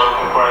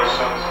rhetorical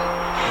questions.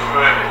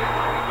 Like,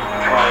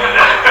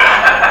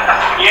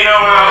 you know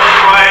what I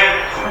look like?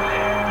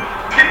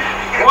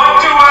 What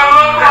do I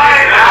look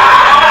like?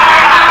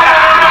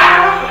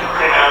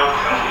 You know,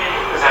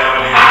 just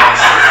having these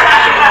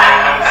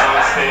moments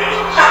on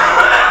stage.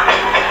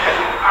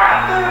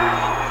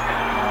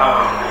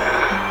 Oh,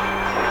 man.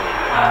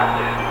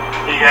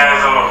 You guys,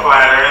 I'm a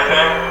flat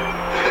earther.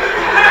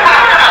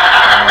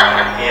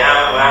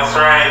 Yeah, that's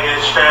right. Get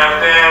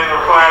strapped in for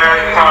flat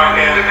earth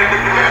talking.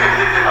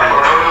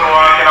 We're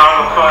walking on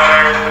the flat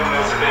earth in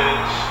this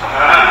bitch.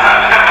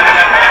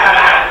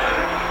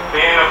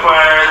 Being a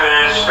flat earther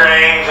is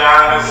strange,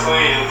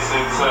 honestly. It's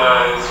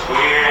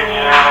weird,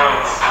 you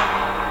know.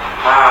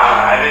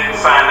 I didn't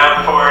sign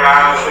up for it,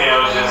 honestly. I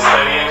was just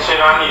studying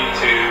shit on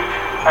YouTube.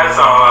 That's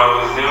all I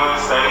was doing,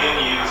 studying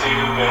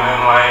YouTube, and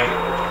then like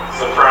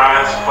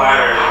surprise flat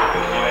earth.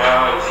 You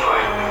know, it's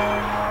like,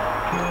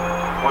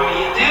 what do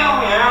you do?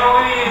 You know,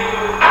 what do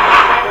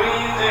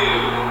you do?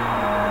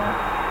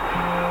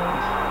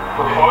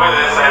 Before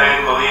this, I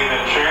didn't believe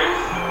in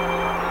truth.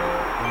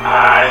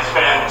 I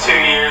spent 2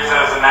 years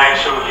as an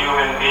actual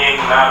human being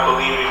not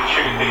believing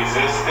truth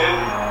existed.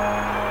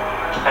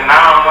 And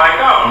now I'm like,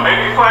 oh,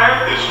 maybe flat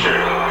earth is true.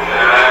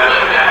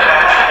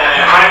 And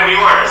it might be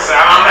worse.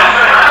 I don't know.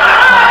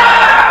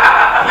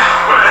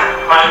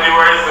 Might be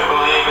worse than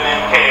believing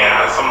in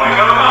chaos. I'm like,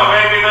 oh no,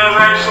 maybe there's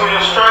actually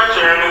a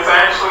structure and it's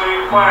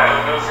actually flat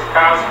and there's a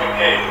cosmic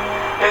egg.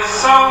 It's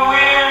so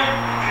weird.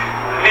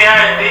 The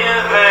idea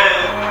that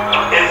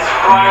it's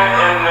flat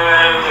and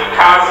there's a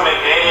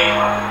cosmic egg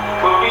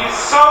would be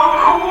so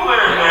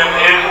cooler than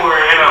if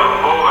we're in a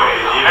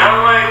void. You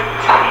know, like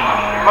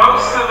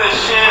most of the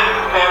shit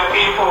that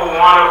people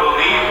want to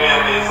believe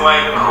in is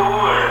like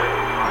cooler.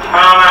 I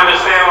don't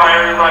understand why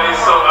everybody's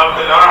so up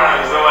in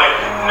arms. They're like,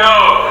 no,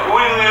 we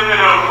live in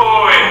a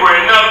void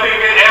where nothing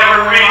can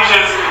ever reach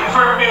us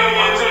for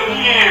millions of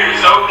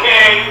years,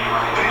 okay?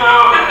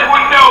 No,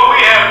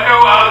 we have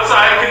no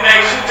outside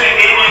connection to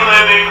any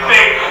living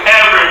thing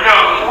ever.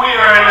 No, we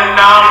are an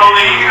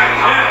anomaly.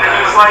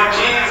 It's like,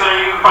 geez, are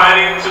you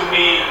fighting to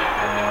be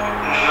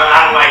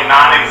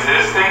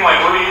non-existing?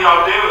 Like, what are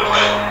y'all doing?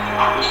 Like,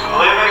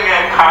 living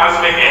in a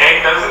cosmic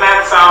egg, doesn't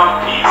that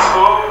sound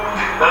peaceful?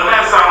 Doesn't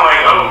that sound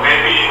like, oh,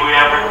 maybe we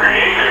have a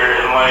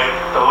creator and like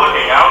they're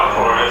looking out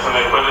for us and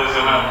they put us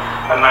in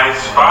a nice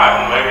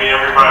spot and maybe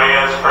everybody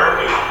has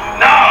purpose?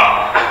 No!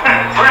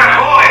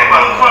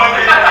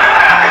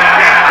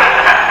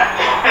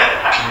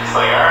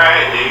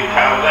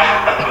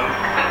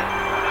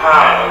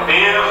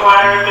 being a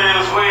flat earther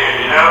is weird,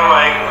 you know?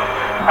 Like,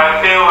 I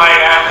feel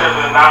like after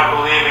the not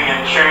believing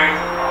in truth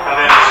and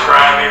then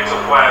ascribing to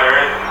flat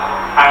earth,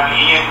 I'm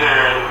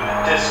either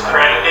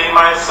discrediting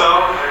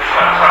myself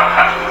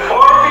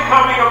or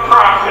becoming a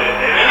prophet.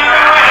 And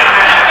either way,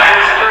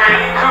 it's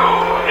pretty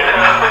cool, you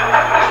know?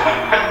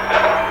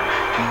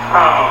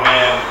 Oh,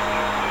 man.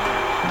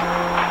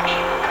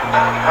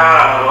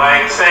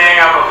 Like saying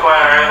I'm a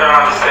flat earther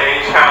on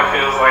stage kind of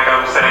feels like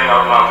I'm saying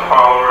I'm a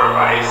follower of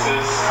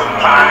ISIS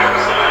sometimes,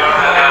 you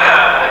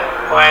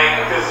know? Like,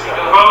 because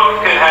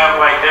both could have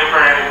like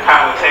different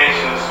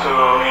connotations to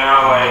them, you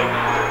know? Like,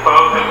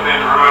 both have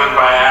been ruined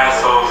by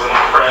assholes in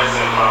the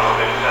present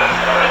moment.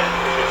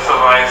 So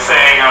like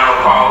saying I'm a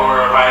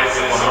follower of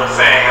ISIS or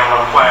saying I'm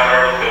a flat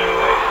earther,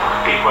 like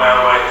people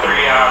have like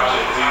three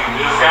options.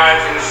 This guy's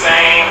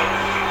insane,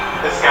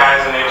 this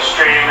guy's an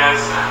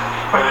extremist,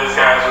 or this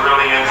guy's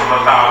really into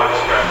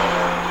mythology.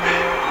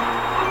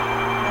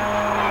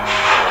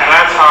 And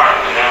that's hard,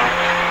 you know?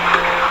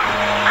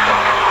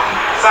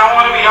 So I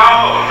want to be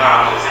all of them. No,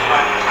 I'm just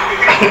kidding.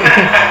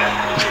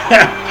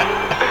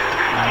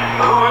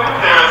 What if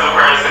there was a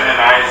person in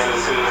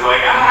ISIS who's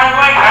like, I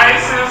like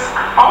ISIS,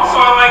 also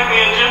I like the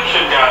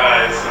Egyptian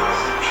god ISIS.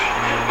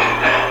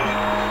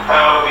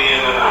 That would be in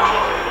the novel.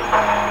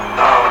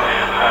 Oh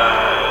man,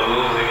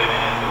 losing an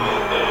handle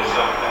it, there's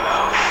something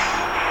else.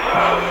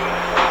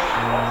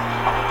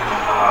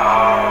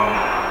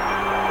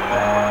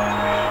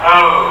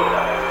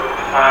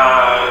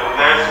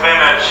 There's been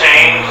a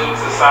change in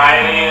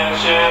society and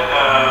shit.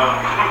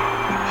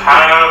 I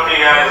don't know if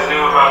you guys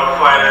knew about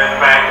flat earth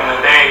back in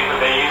the day,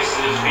 but they used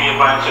to just be a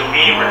bunch of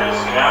memers,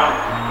 you know?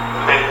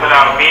 They put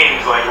out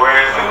memes like,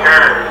 where's the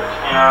curve?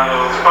 You know, it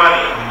was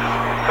funny,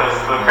 because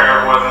the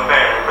curve wasn't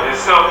there. But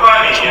it's still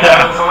funny, you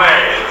know, it's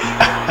hilarious.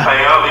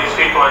 Like, oh, these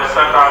people are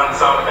stuck on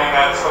something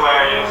that's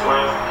hilarious,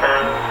 where's the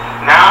curve?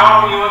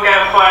 Now, you look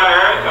at flat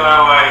earth, and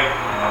I'm like,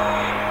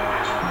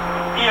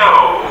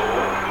 yo,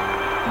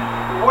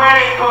 where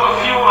they put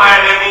fuel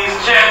at in these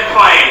jet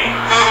planes?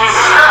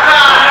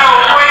 Yo,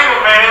 wait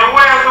a minute,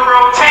 where's the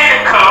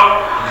rotator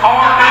cuff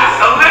on this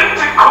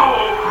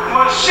elliptical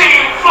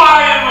machine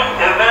flying?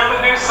 And they're the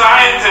new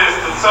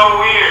scientists. It's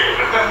so weird.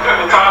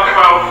 They talk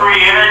about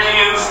free energy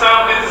and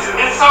stuff.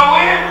 It's so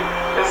weird.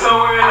 It's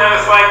so weird that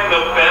it's like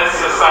the best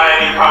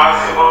society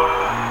possible.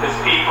 It's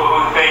people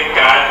who think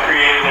God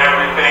created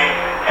everything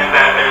and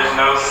that there's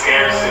no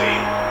scarcity,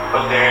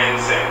 but they're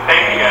insane.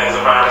 Thank you guys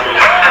for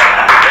appreciating.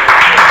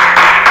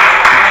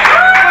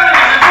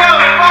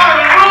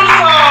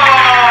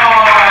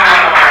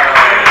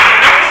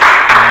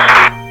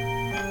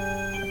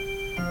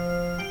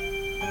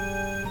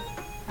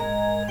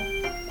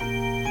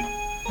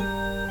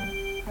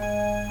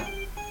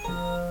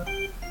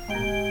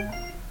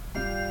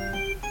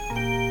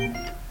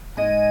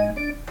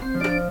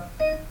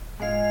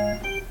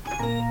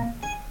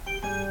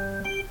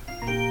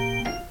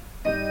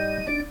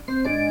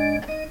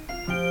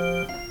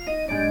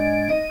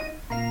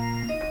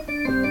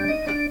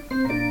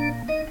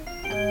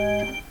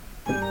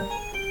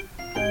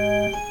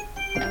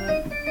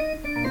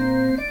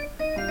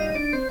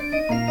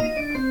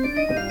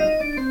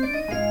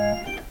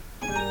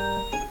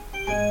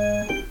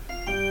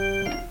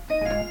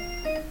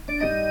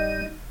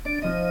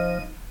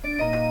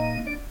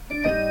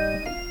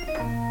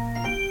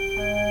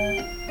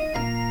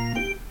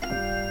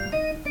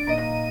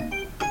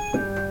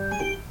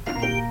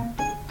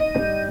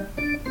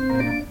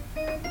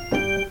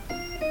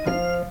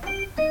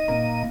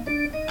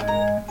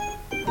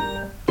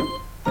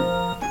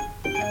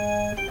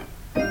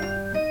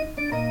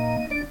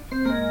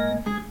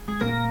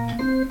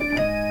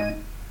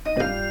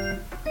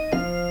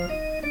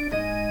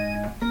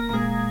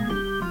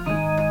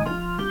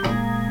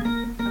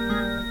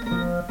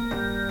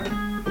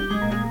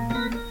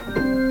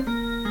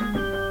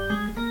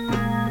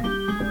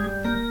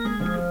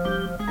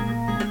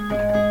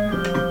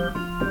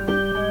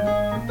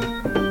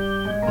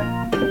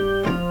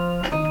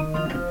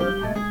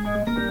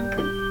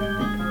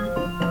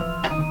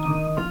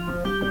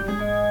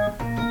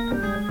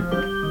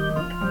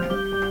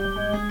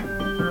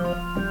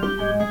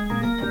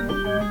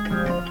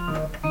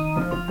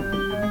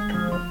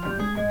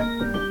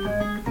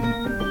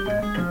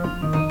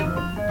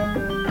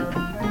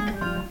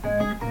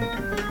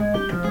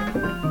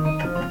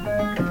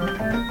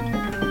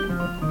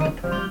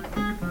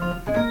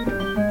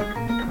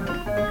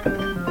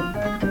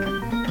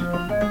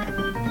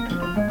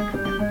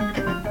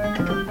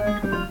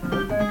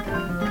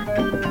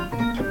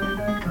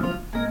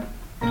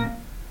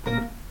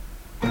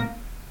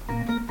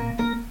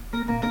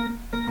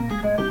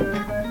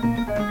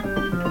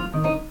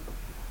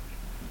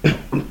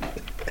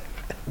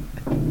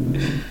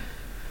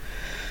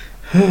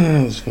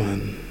 That was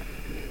fun.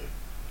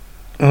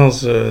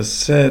 Also, a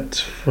set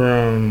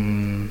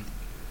from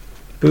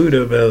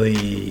Buddha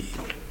Belly,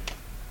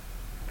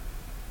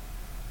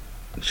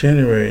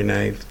 January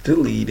 9th,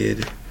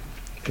 deleted.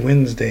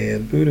 Wednesday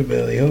at Buddha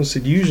Belly,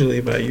 hosted usually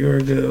by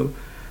Yorgo.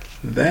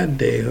 That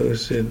day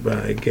hosted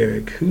by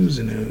Garrick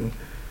Cousineau.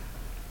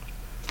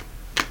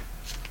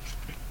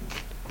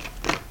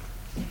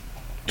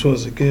 It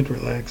was a good,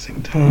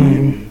 relaxing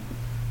time.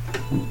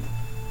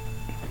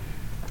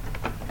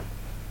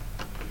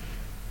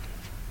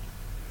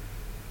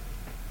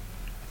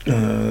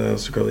 That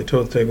was a girly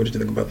toast tag. What did you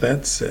think about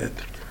that set?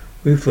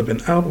 We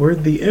flipping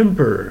Outward the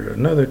Emperor.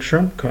 Another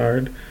trump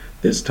card.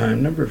 This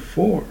time number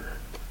 4.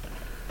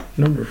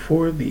 Number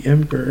 4, the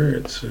Emperor.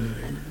 It's a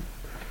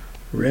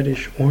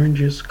reddish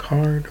orangish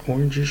card.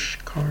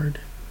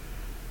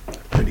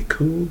 Pretty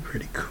cool.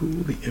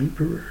 The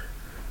Emperor.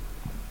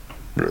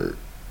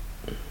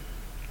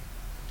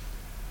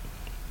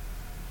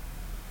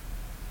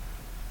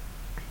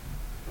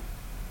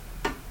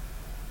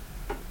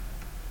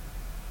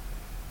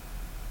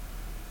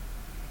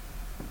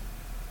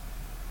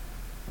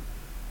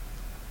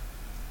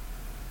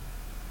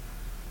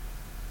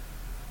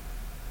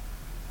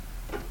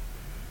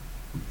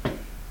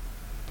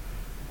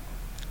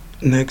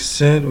 Next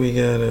set, we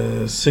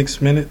got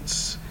 6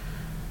 minutes.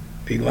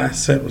 The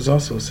last set was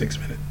also 6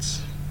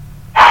 minutes.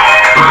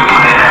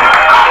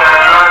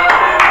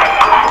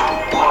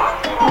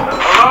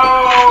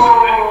 Hello,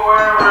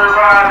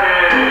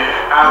 everybody.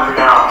 How's it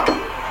going?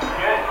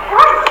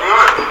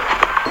 Good.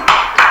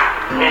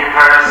 Me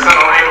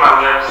personally, my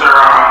lips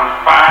are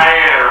on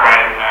fire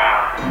right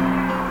now.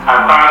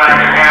 I thought I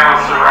could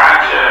handle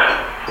sriracha.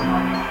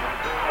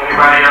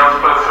 Anybody else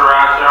put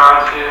sriracha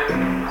on shit?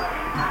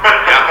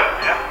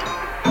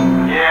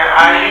 Yeah,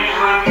 I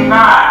usually do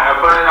not. I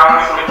put it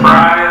on some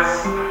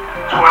fries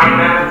 20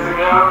 minutes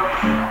ago.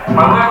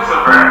 My lips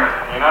are burning.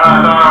 You know, I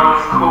thought I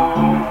was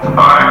cool. I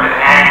thought I could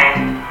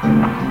hang.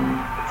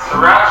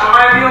 Sriracha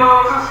might be a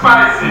little too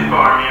spicy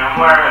for me. I'm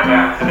learning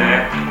that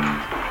today.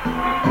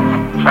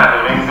 Tried to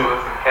mix it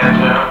with some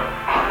ketchup.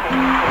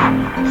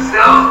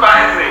 Still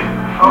spicy.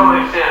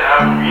 Holy shit,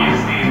 I'm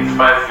used to eating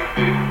spicy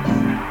foods.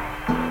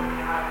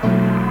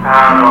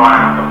 I don't know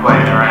why I'm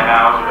complaining right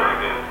now. It's really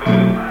good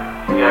food.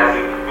 You guys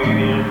eat the food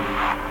here?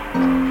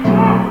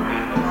 Oh,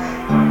 goodness.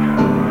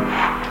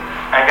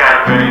 I got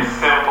a very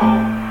simple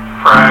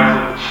fries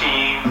with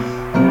cheese.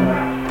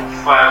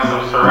 Slap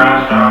some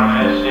sriracha on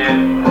that shit.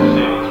 That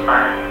shit was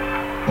burning.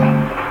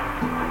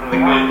 In the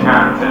good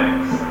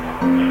context,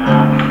 you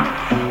know?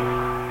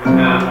 The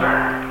good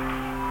burn.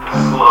 The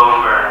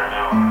slow burn.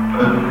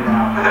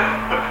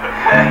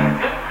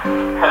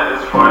 At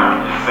this point,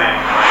 I'm just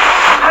saying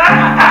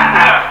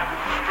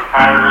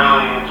I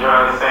really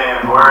enjoy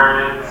saying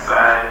words.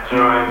 I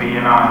enjoy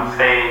being on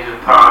stage and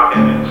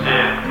talking and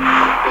shit.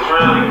 It's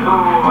really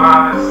cool,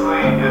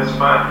 honestly. It's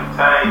fucking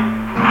tight.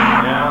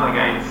 You know, like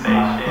I can say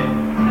shit.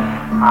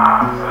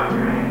 So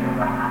great.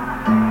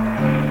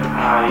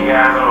 You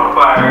guys know a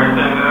flat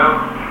earther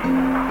though?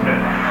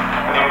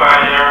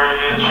 Anybody ever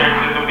get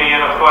tricked into being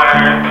a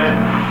flat earther?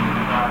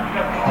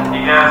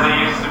 You guys are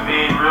used to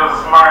be real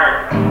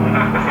smart.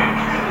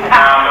 I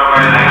don't know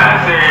whether they're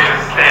not serious.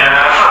 Stand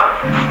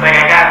up. Like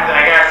I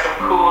got some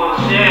cool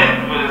shit,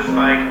 but it's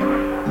like,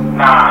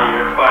 nah,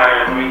 you're a flat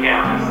earther. We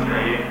can't listen to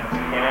you.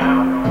 You know?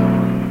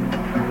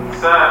 It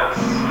sucks.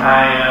 I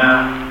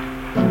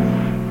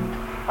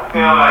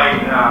feel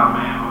like, oh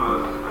man, what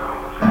was I going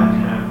with that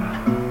shit?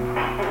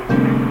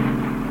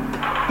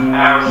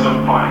 I have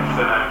some points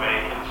that I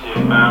make and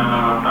shit, but I don't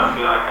know if I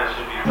feel like I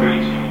should be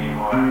preaching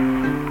anymore.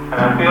 And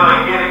I feel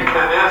like getting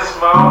to this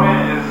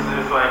moment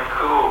is like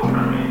cool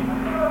for me.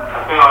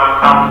 I feel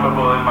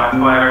uncomfortable in my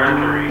flat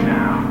earthery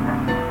now.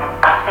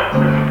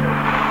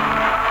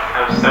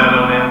 I've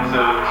settled into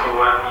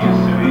what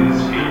used to be the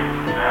sphere,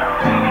 you know?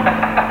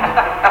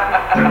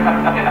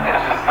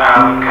 It's just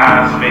now the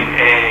cosmic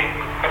egg.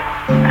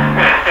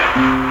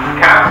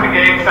 Cosmic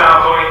egg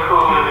sounds way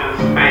cooler than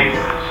space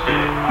and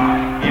shit.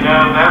 You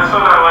know, that's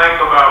what I like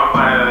about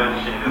flat earth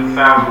shit. It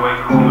sounds way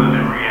cooler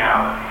than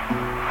reality.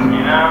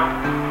 You know?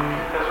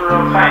 It's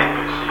real tight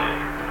and shit.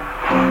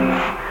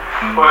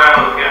 What I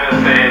was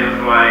gonna say is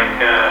like,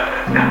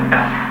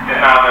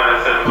 now that I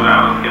said what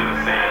I was gonna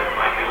say, it's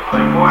like, it was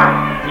like, what?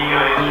 You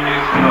gonna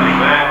introduce me like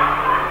that?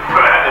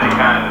 And then he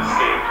kind of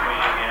escaped me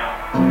again.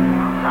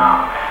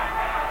 Oh man.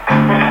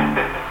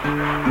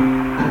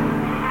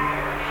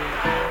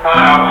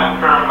 I went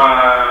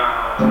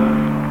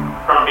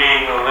from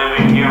being a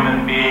living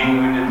human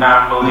being who did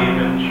not believe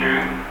in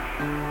truth,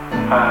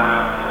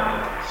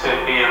 to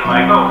being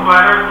like, oh,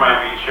 flat earth might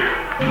be true.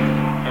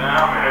 You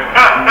know?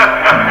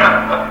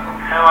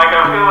 And like,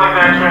 I feel like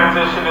that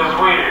transition is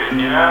weird,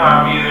 you know?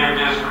 I'm either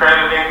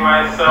discrediting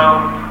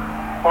myself,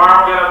 or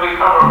I'm gonna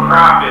become a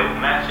prophet,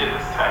 and that shit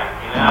is tight,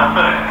 you know?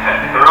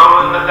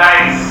 Rolling the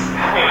dice,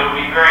 it'll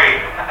be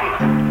great.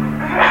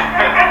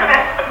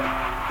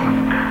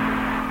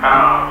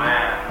 Oh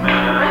man.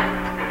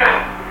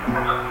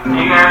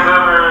 You guys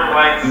ever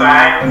like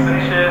science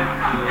and shit?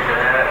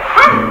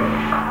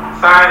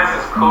 Science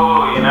is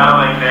cool, you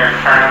know, like there are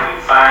currently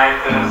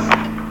scientists.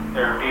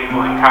 There are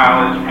people in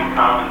college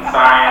becoming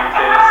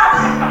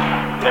scientists.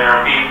 There are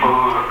people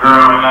who are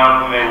growing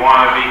up and they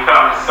want to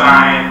become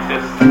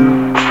scientists.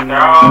 There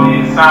are all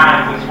these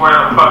scientists. Where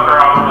the fuck are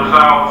all the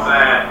results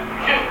at?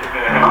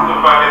 What the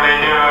fuck are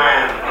they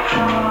doing?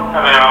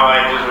 And they all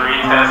like just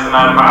read testing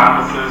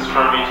hypotheses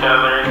from each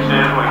other and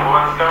shit. Like,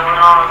 what's going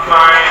on,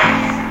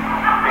 science?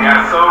 We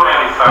got so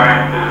many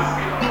scientists.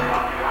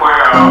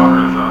 Where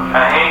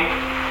I hate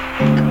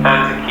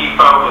that to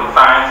keep up with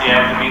science, you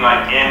have to be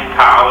like in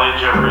college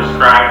or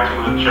prescribed to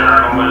a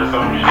journal or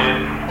some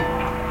shit.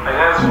 Like,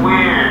 that's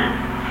weird.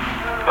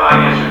 I feel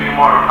like it should be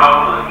more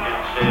public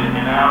and shit,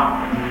 you know?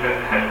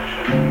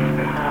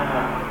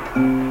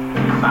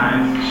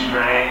 Science is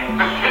strange.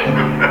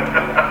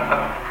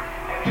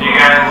 Do you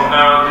guys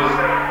know just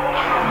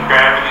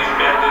gravity's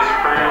been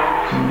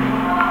disproved?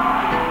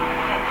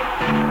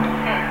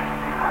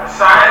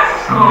 Science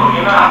is cool,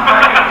 you know?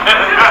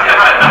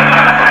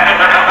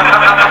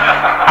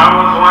 I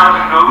was once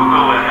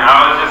Googling.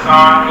 I was just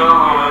on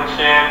Google and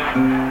shit.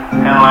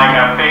 And like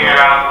I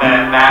figured out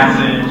that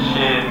NASA and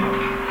shit,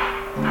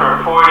 for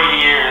 40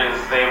 years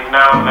they've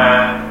known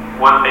that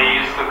what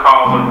they used to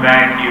call a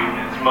vacuum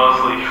is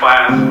mostly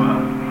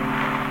plasma.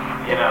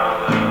 You know,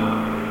 the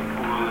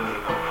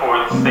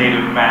fourth state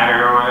of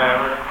matter or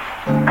whatever.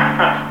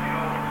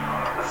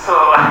 So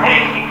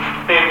like,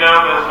 they've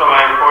known this for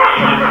like 40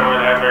 years or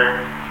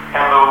whatever.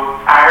 And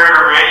I heard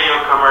a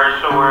radio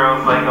commercial where it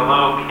was like a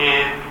little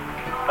kid's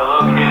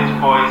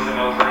voice,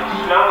 and it was like,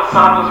 you know the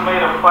sun was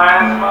made of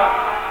plasma?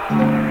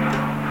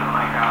 And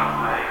like, I was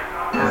like,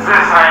 is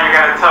this how you're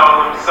gonna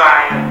tell them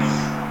science?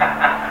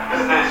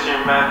 Is this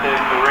your method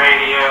for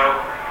radio?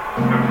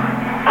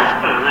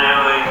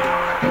 Really?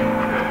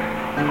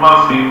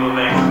 Most people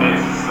think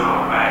space is still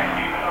a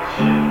vacuum and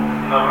shit.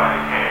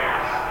 Nobody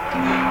cares.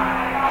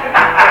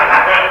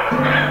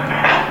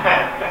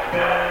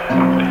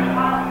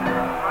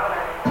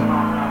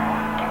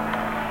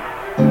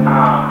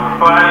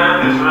 But flat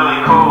Earth is really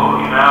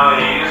cool, you know?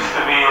 It used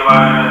to be a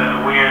lot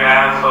of weird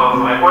assholes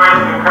like, where's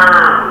the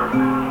curve?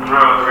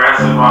 Real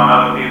aggressive on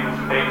other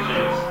people's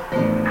pictures.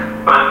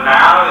 But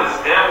now it's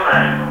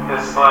different.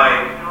 It's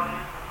like,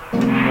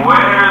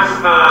 where's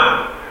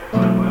the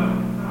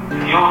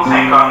fuel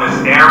tank on this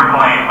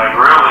airplane? Like,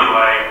 really,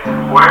 like,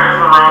 where's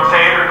the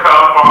rotator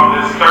cuff on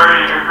this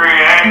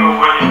 30-degree angle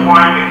when you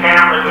point the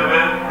camera to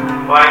this?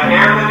 Like,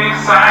 they're the new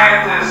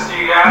scientists,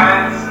 you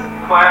guys.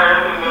 Flat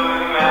Earth is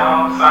really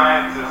now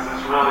scientists.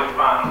 It's really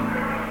fun.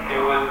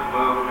 Get with the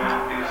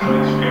movement, do some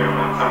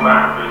experiments. I'm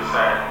pretty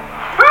excited.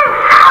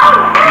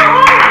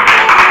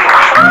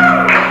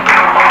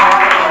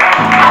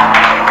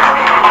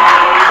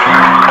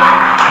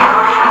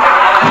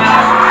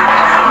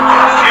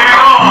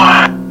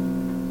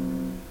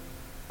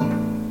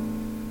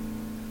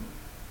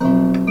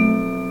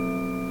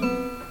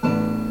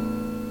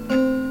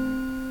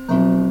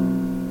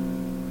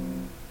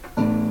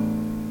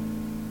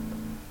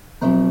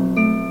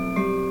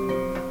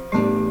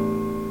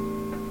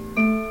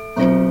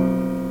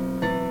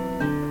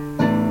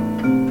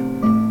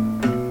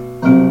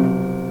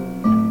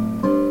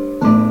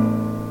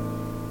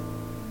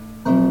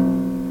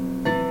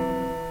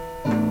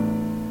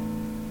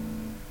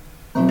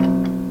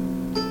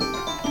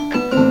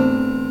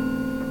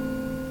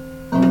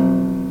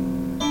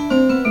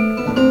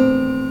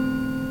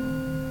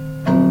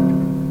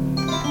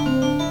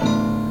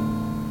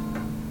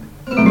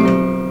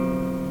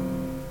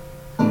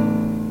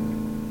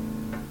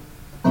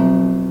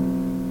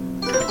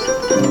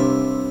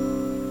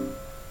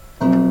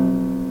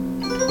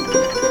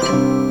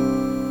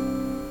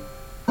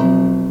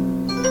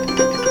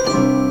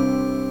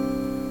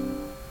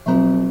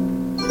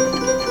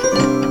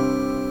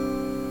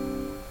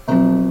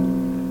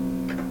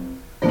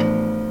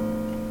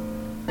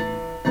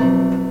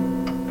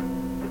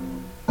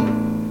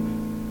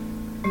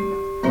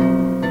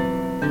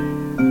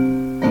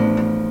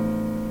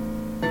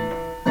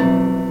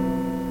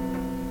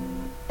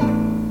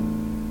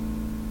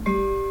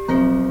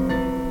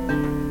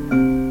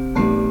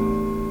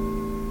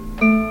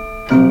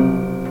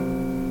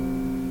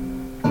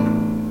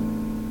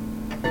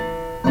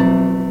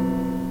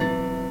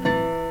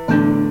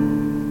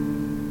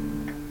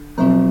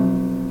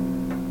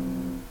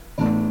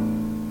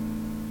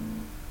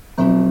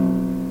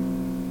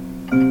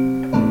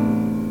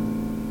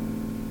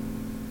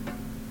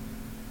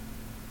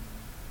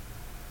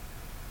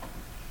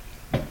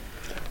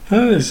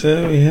 Other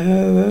said we had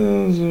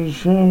those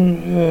from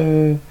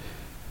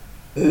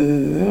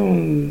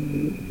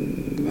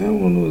that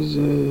one was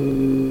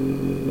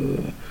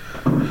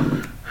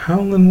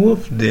Howlin'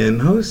 Wolf Den,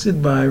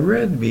 hosted by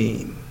Red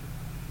Bean.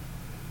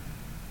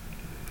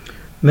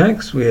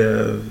 Next we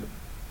have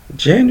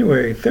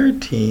January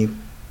 13th,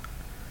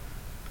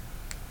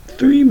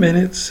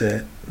 3-minute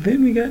set.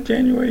 Then we got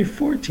January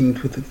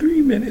 14th with a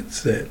 3-minute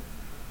set.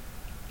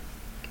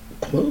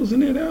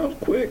 Closing it out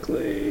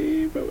quickly.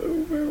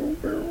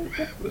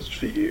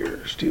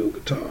 Atmosphere, steel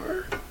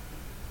guitar,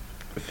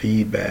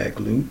 feedback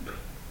loop.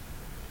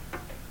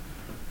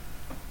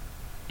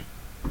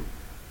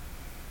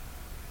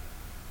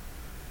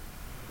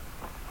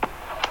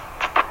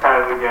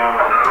 How's it going?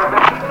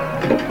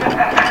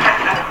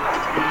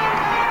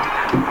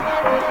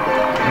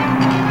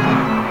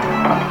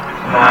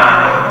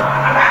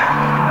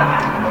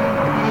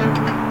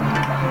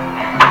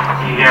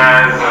 You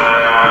guys,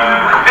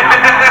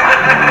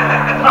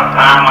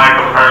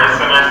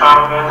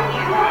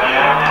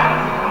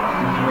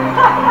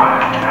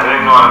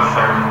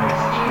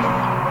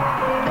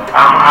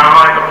 I'm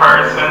like a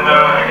person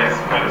though, I guess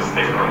I'm gonna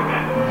stick with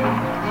it.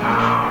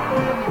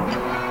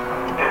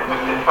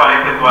 If I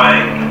could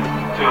like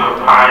do a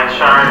pie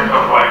chart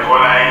of like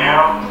what I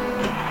am,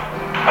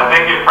 I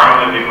think it'd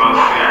probably be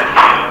mostly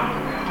idea,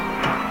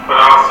 but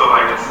also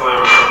like a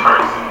sliver of a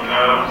person, you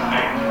know what I'm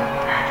saying?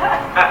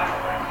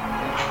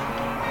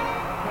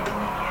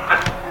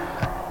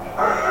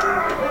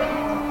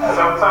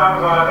 Sometimes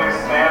when I do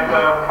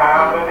stand-up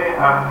comedy,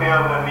 I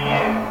feel the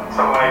need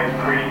to like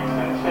preach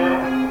and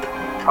shit.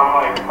 I'm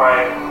like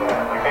fighting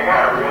that. Like I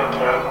got real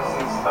jokes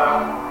and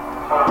stuff.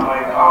 But I'm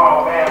like,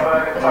 oh man, but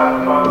I can talk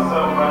about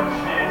so much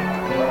shit.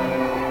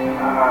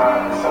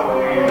 It's so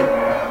weird,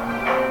 man.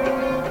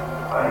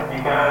 Like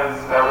you guys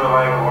ever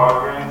like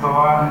Walgreens a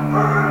lot?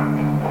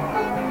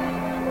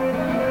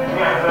 You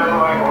guys ever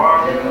like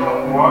Walgreens?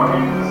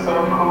 Walgreens is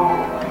so cool.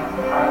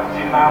 How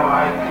did you not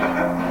like it?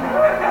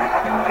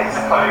 It's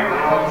like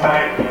real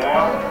tight, you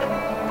know?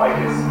 Like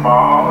it's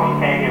small,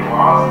 you can't get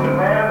lost in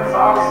there. It's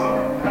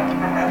awesome.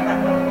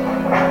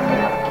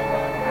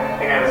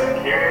 They got a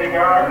security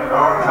guard at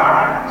all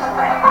times.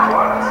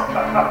 What?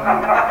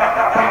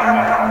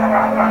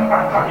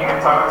 You can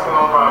talk to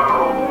them about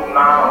cool,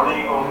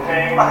 non-legal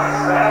things.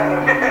 Like,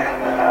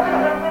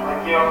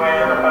 yo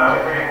man, I'm not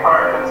a great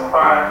partner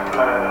spot.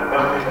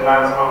 Definitely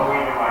not smoke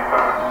weed in my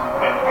car.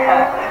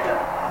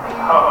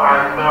 Oh,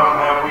 I don't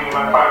have weed in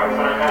my pockets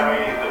right now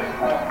either.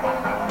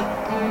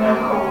 Them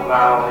cool,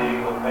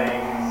 non-legal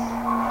things.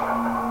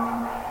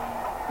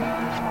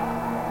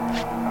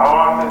 I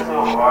walked into a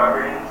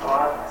Walgreens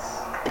once.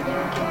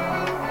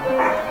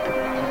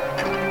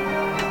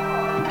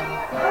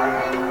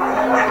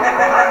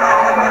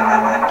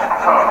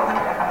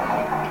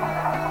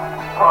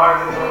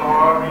 Walked into a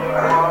Walgreens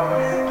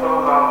once. It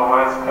was on the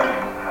West Bank.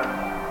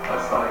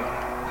 That's like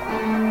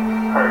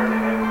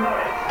pertinent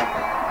information.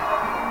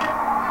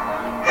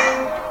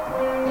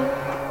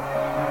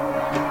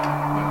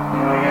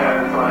 We got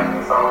into like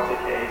this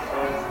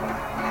altercation.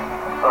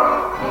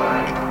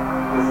 Like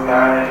this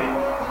guy.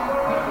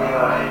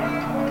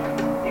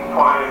 He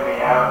pointed me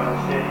out and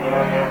shit, you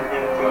know, you ever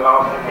get into an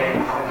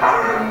altercation?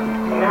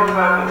 And it was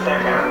at the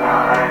checkout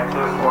now, I had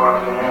just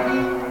walked in, and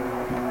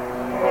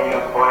he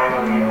was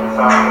blaming me for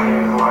something,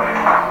 he was like,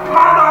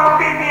 my dog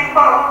pee-pee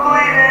bubble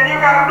bleeding, you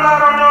got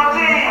blood on your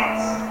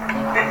jeans!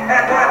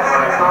 I was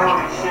like,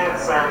 holy shit,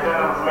 sir,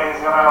 that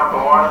makes you have to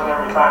wash it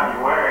every time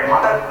you wear it.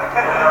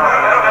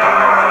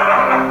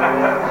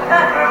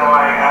 And then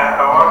like,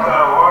 I walked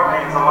out of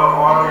Walgreens, I love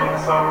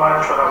Walgreens so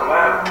much that I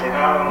left, you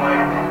know, and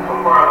like,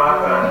 before I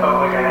left, I felt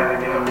like I had to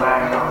get it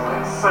back. I was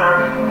like,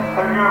 sir,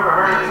 have you ever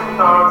heard two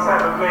dogs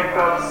having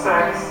make-up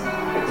sex?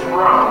 It's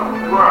wrong.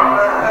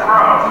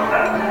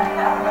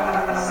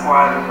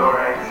 Slide the door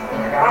exit.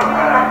 I got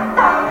it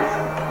back.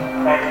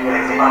 Thank you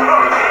guys.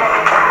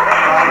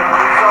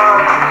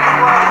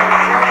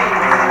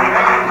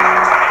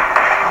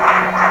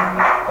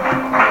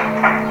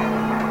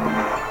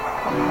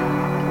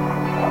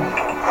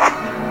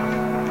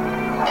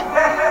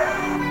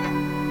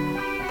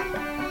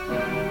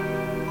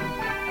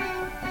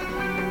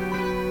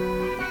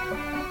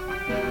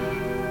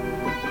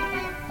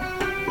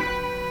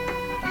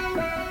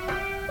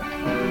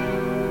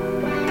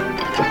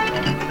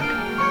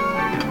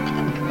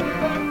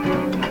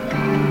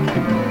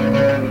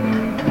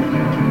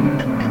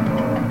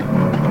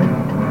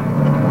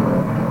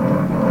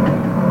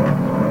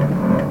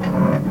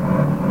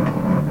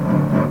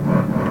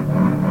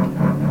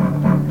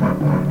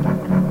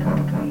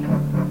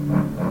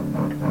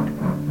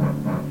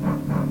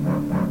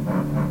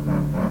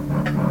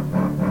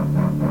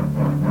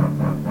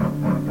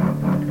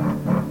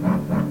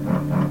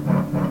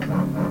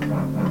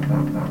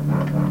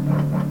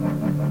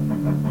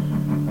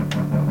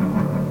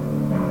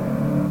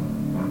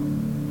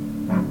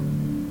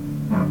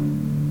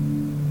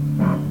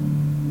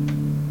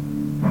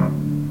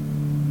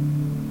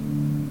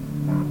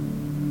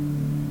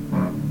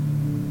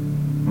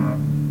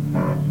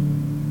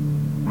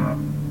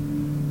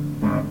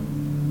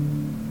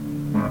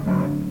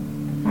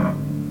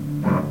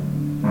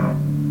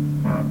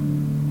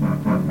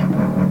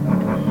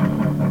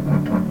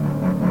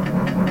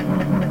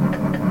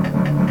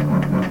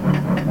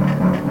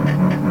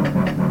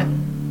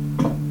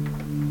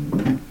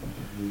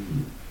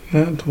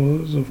 That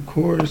was, of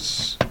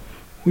course,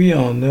 we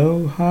all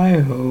know, Hi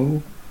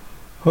Ho,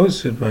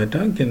 hosted by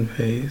Duncan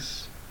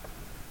Face.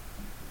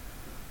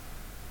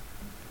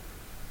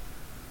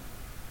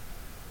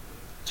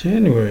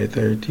 January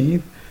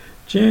 13th,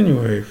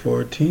 January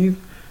 14th,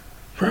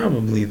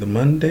 probably the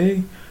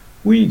Monday,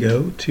 we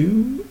go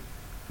to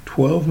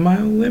 12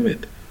 Mile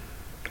Limit,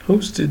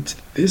 hosted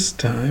this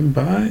time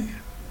by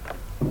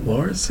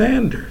Laura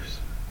Sanders.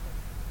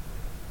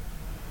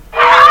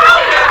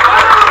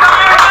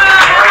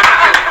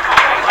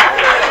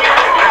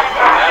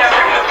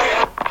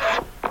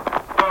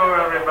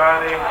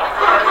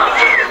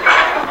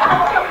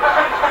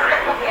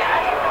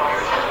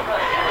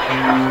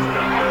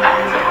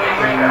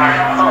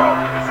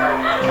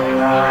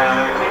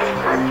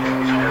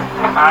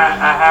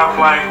 I have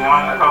like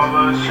one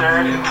polo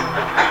shirt.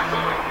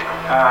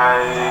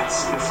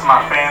 It's my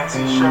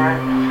fancy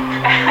shirt,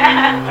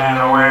 and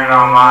I wear it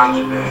on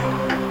laundry day.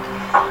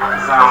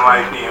 'Cause I don't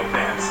like being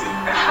fancy.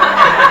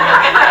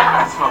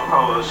 That's my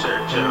polo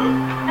shirt joke.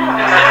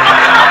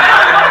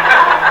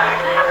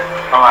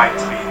 I like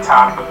to be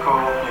topical,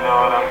 you know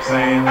what I'm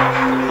saying?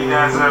 You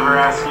guys ever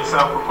ask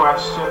yourself a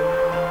question?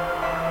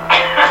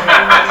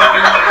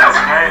 It's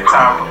very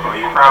topical.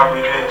 You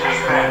probably did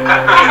just then.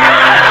 Have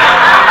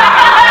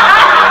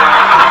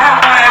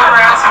I ever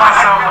asked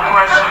myself a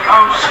question?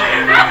 Oh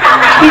shit.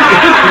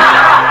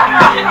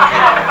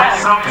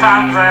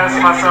 Sometimes I ask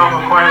myself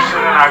a question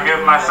and I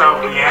give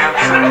myself the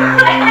answer,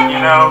 you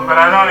know, but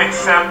I don't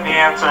accept the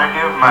answer I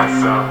give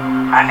myself.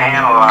 I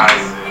analyze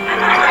it, you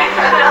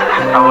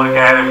know. I look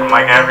at it from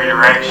like every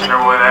direction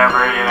or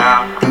whatever, you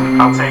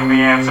know. I'll take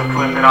the answer,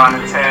 flip it on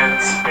its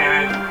head,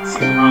 spin it,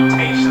 see the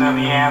rotation of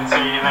the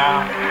answer, you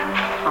know.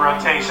 The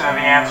rotation of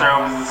the answer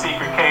opens the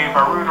secret cave.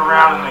 I root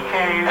around in the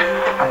cave,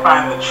 I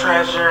find the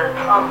treasure,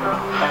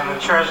 and the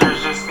treasure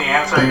is just the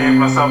answer I gave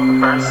myself the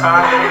first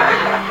time.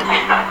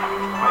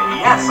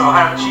 Yes, I'll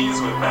have cheese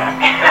with that.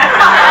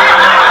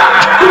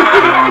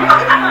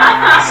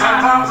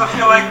 Sometimes I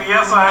feel like the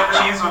yes, I'll have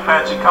cheese with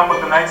that should come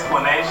with an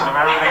explanation of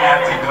everything I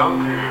have to go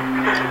through.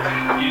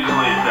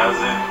 Usually it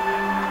doesn't.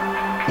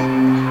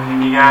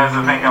 You guys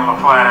think I'm a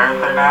flat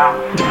earther now?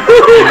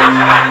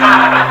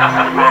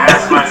 I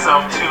ask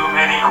myself too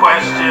many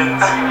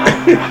questions.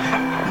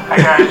 I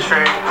got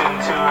tricked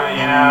into it,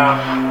 you know.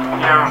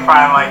 You ever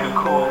find like a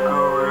cool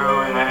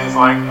guru and then he's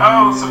like,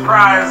 oh,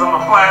 surprise,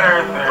 I'm a flat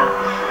earther.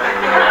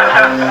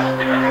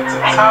 It's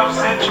a tough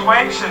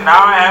situation.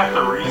 Now I have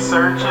to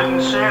research it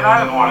and shit.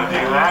 I didn't want to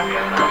do that.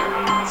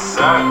 It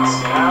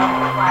sucks, you know?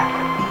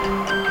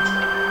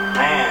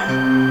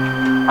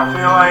 Man, I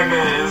feel like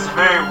it's a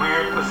very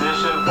weird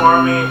position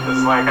for me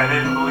because, like, I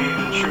didn't believe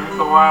in truth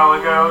a while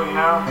ago, you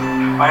know?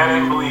 Like, I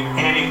didn't believe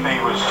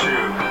anything was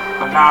true.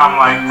 But now I'm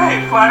like,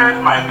 hey, flat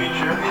earth might be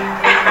true.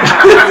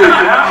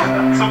 You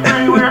know? It's a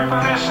pretty weird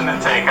position to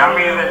take. I'm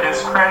either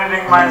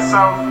discrediting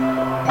myself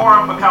or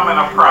I'm becoming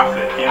a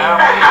prophet, you know?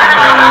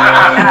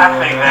 And I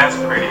think that's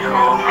pretty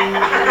cool.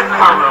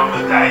 I roll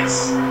the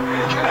dice.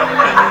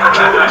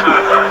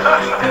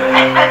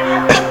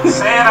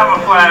 Saying I'm a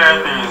flat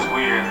earther is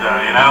weird though,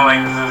 you know?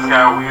 Like, this has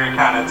got weird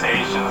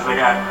connotations. They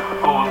got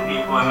old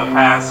people in the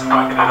past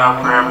fucking it up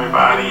for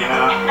everybody, you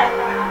know?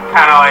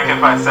 Kind of like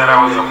if I said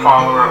I was a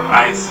follower of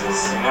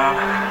ISIS, you know?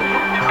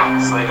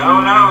 It's like, oh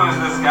no, is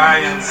this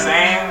guy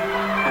insane?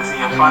 Is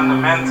he a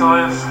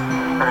fundamentalist?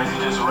 Or is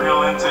he just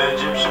real into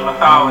Egyptian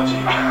mythology?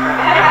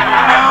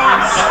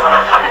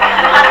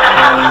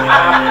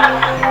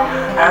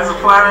 As a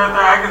flat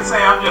earther, I can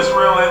say I'm just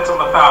real into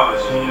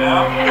mythology, you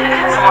know?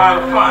 It's a lot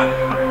of fun.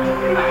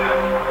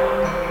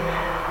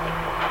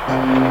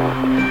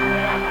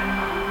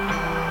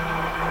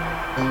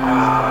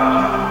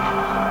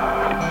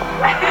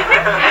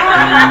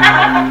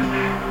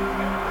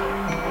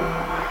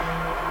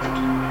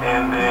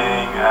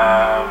 Ending,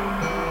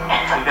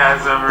 you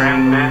guys ever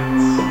in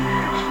bits?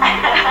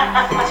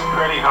 It's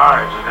pretty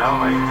hard, you know,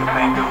 like to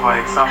think of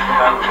like something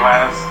that would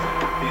last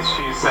these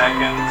few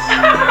seconds.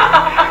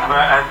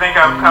 But I think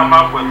I've come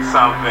up with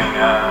something.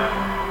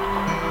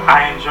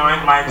 I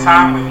enjoyed my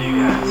time with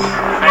you guys.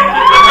 Thank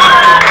you.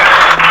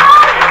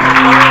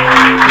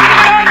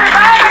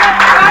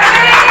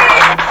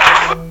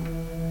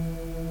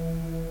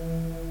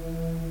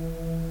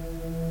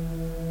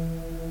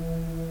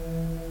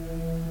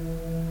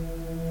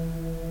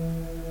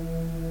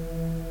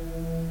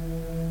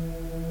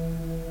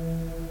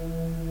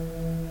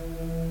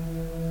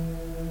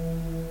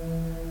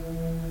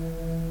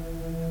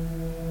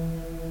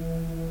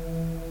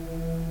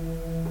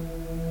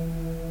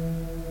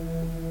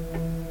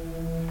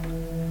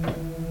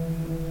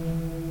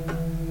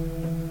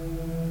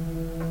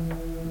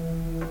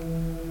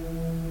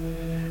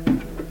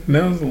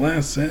 That was the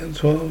last set,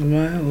 12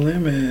 Mile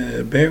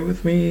Limit. Bear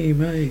with me,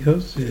 my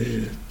host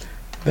is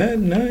That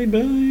Night by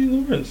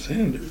Laura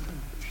Sanders.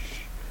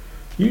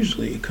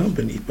 Usually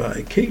accompanied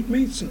by Kate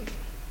Mason.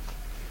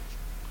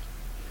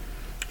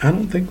 I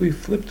don't think we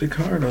flipped a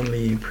card on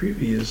the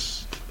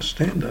previous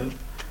stand-up.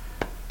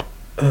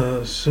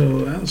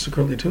 So Alistair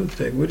Crowley Toad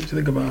Deck, what did you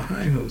think about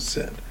High Host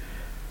set?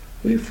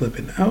 We flip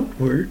an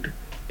outward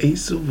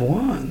Ace of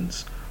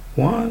Wands.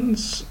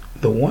 Wands,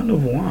 the One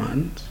of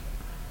Wands.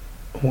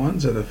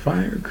 Wands are the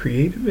fire,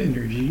 creative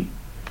energy.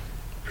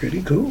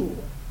 Pretty cool.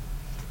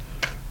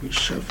 We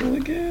shuffle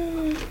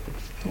again.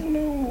 Oh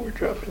no, we're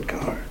dropping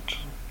cards.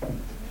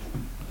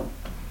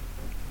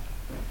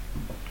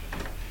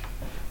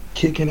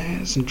 Kicking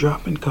ass and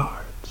dropping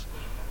cards.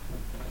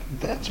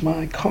 That's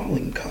my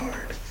calling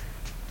card.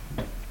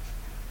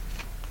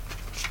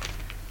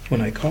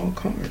 When I call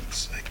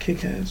cards, I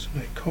kick ass.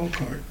 When I call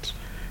cards,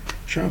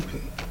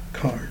 dropping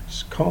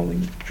cards.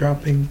 Calling,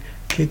 dropping,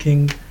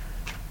 kicking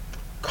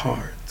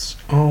cards.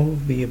 All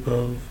of the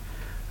above.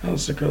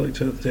 Alistair Crowley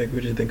Toad Deck,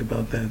 what do you think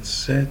about that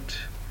set?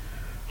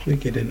 We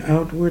get an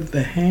outward,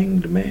 the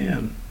Hanged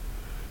Man.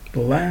 The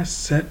last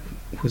set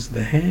was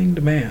the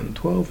Hanged Man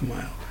 12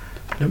 Mile.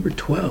 Number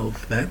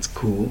 12, that's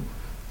cool.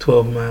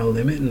 12 Mile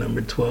Limit,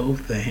 number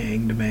 12, the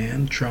Hanged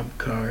Man, trump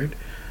card.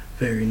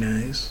 Very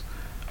nice.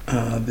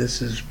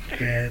 This is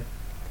the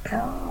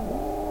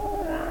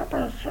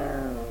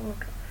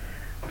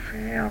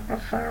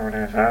episode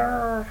is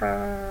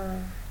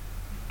over.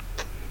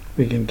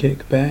 We can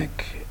kick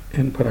back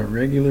and put our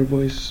regular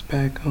voices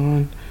back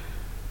on.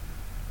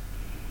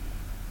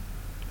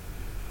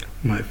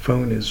 My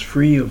phone is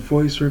free of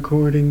voice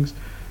recordings.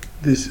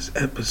 This is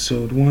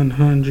episode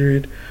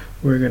 100.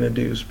 We're going to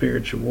do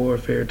Spiritual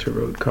Warfare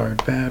Tarot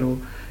Card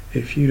Battle.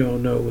 If you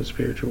don't know what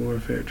Spiritual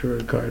Warfare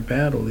Tarot Card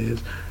Battle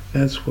is,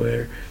 that's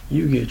where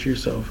you get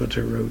yourself a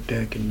tarot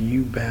deck and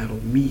you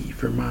battle me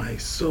for my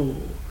soul.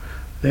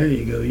 There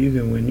you go. You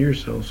can win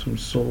yourself some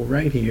soul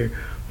right here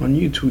on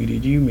You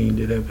Tweeted You Mean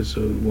It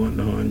episode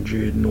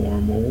 100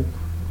 normal.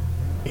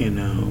 You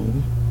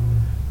know,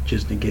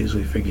 just in case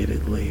we forget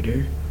it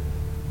later.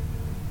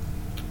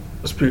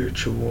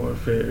 Spiritual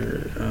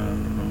Warfare,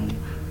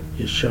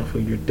 you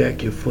shuffle your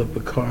deck, you flip a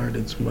card.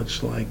 It's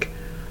much like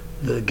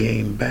the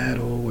game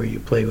Battle, where you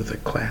play with a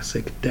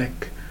classic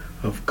deck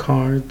of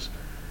cards.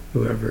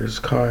 Whoever's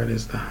card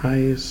is the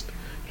highest,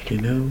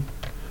 you know,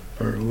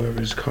 or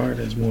whoever's card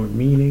has more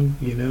meaning,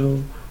 you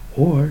know,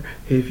 or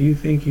if you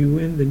think you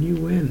win, then you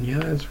win. Yeah,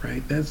 that's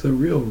right. That's the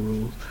real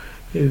rules.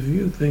 If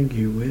you think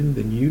you win,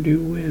 then you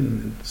do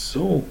win.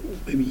 So,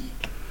 baby.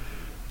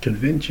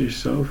 Convince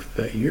yourself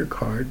that your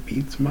card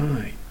beats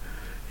mine,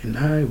 and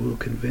I will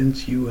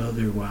convince you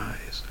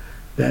otherwise.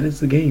 That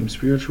is the game,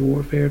 Spiritual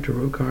Warfare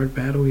Tarot Card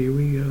Battle. Here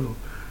we go.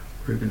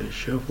 We're going to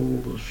shuffle.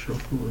 We'll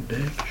shuffle a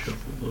deck.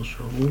 Shuffle, we'll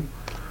shuffle.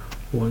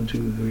 1,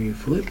 2, 3,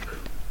 flip.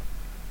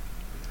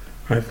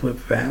 I flip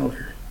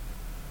Valor.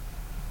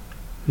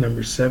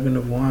 Number 7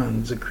 of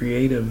Wands, a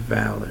Creative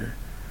Valor.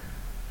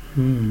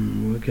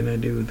 What can I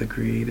do with the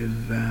Creative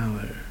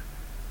Valor?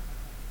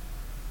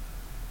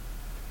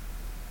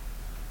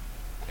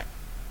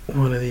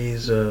 One of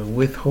these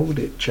withhold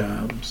it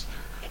jobs.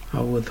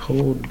 I'll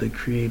withhold the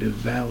creative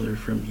valor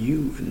from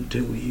you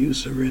until you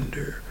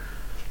surrender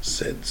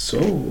said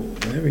soul.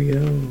 There we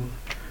go.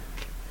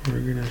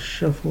 We're gonna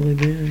shuffle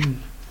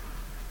again.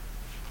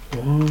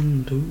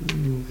 1,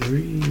 2,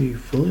 3,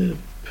 flip.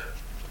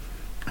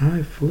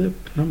 I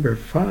flip number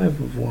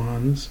 5 of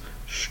Wands,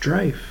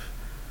 Strife.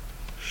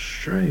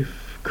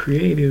 Strife,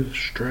 creative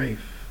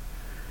strife.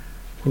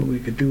 What we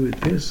could do with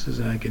this is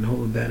I can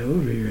hold that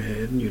over your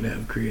head and you'd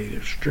have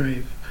creative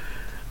strife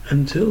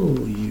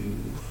until you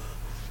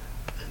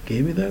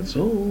gave me that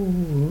soul.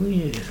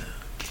 Yeah.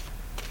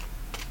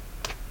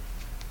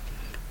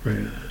 We're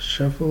gonna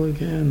shuffle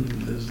again.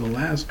 This is the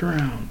last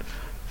round.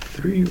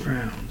 3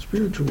 rounds.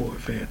 Spiritual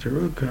Warfare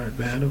Tarot Card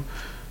Battle.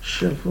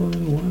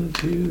 Shuffling 1,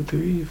 2,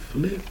 3,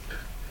 flip.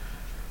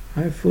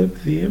 I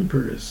flip the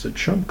Empress, a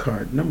trump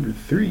card number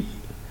 3.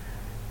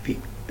 The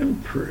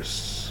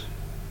Empress.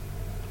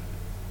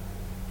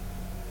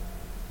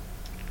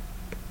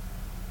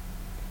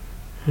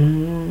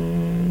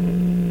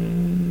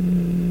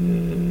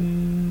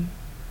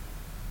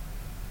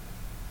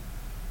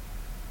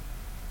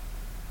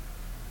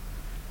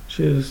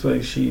 She looks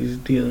like she's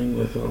dealing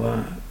with a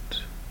lot.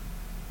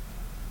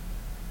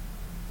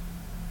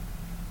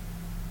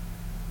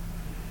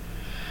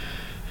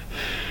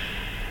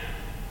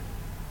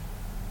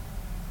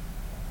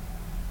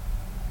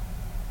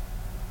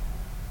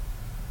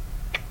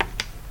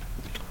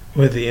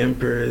 With the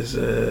Emperor's,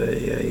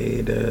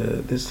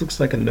 this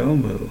looks like a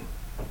Nomu.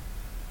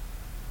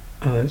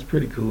 Oh, that's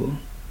pretty cool.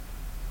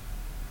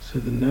 So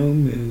the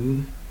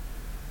Nomu,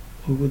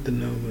 what would the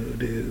Nomu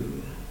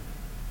do?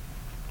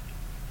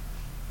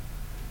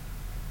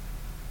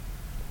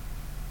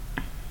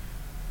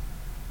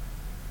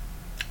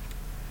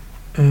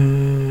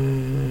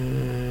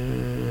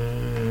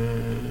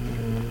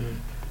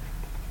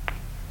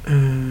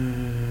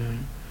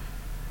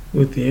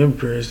 With the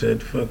Emperor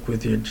said, fuck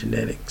with your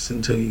genetics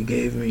until you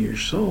gave me your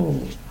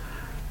soul.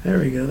 There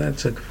we go, that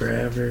took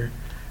forever.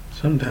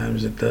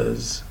 Sometimes it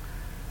does.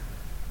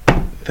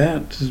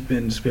 That has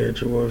been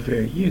Spiritual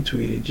Warfare. You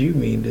Tweeted You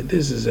Mean It.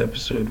 This is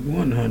episode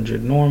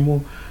 100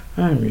 normal.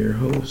 I'm your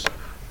host,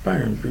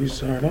 Byron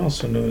Broussard,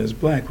 also known as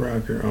Black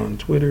Rocker on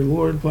Twitter,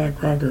 Lord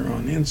Black Rocker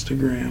on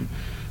Instagram.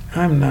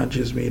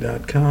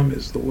 I'mNotJustMe.com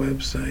is the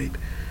website.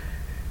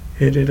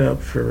 Hit it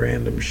up for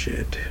random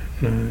shit,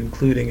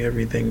 including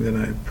everything that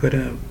I put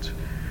out.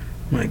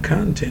 My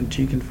content,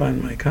 you can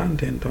find my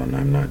content on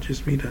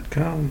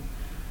I'mNotJustMe.com.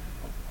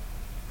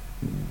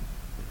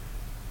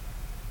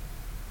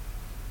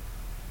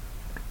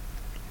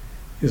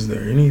 Is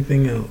there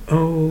anything else?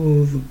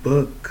 Oh, the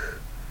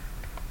book.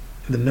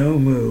 The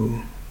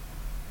Nomu.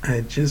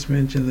 I just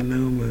mentioned the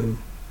Nomu.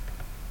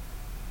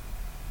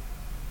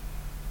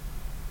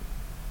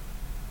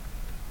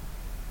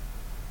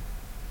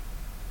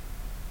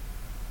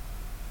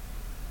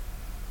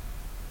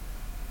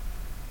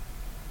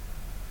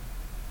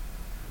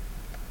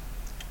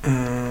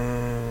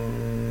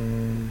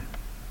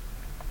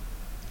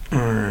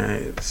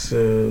 Alright,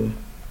 so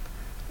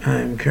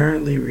I am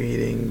currently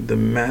reading The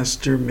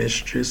Master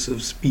Mistress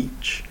of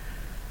Speech.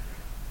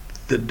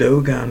 The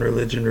Dogon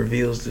religion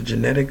reveals the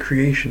genetic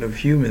creation of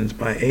humans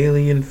by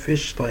alien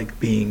fish-like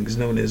beings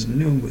known as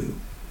Nomu.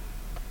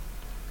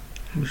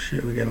 Oh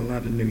shit, we got a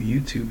lot of new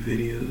YouTube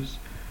videos.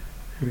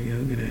 Here we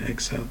go, gonna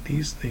X out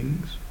these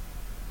things.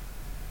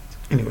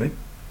 Anyway,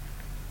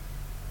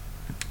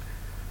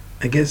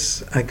 I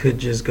guess I could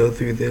just go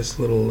through this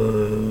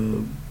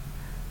little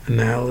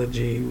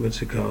analogy,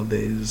 what's it called,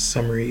 the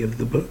summary of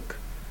the book.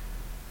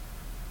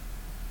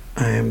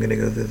 I am going to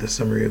go through the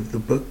summary of the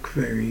book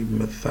very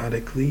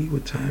methodically.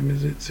 What time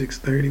is it?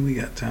 6:30. We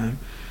got time.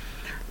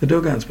 The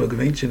Dogon spoke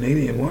of ancient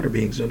alien water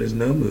beings known as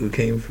Nomu who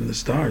came from the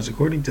stars.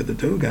 According to the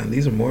Dogon,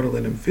 these immortal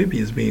and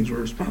amphibious beings were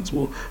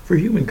responsible for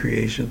human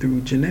creation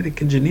through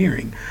genetic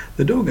engineering.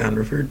 The Dogon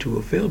referred to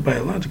a failed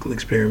biological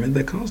experiment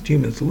that caused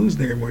humans to lose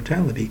their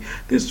immortality.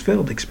 This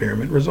failed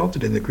experiment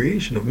resulted in the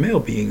creation of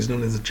male beings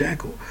known as the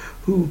Jackal,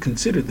 who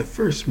considered the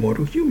first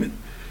mortal human.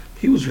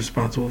 He was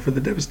responsible for the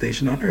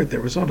devastation on Earth that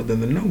resulted in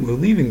the Nomu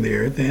leaving the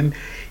Earth and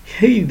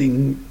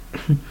heading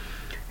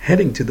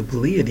to the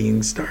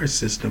Pleiadian star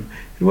system.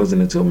 It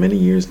wasn't until many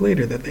years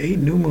later that the 8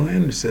 Numu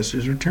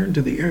ancestors returned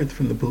to the Earth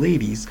from the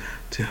Pleiades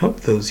to help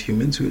those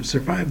humans who had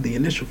survived the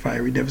initial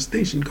fiery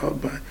devastation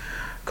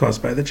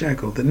caused by the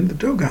Jackal. Then in the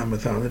Dogon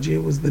mythology,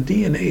 it was the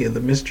DNA of the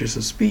Mistress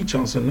of Speech,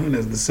 also known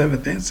as the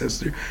 7th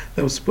ancestor,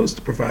 that was supposed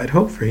to provide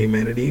hope for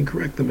humanity and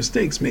correct the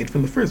mistakes made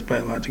from the first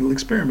biological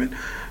experiment.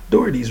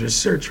 Doherty's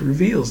research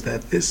reveals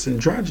that this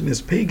androgynous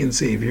pagan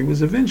savior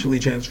was eventually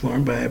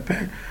transformed by a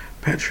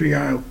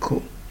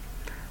patriarchal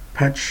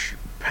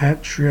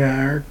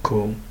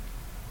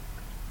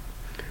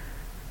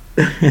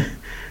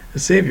The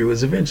Savior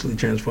was eventually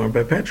transformed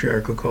by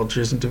patriarchal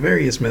cultures into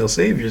various male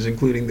saviors,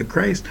 including the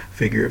Christ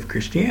figure of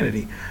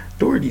Christianity.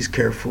 Doherty's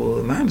careful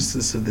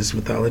analysis of this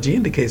mythology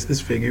indicates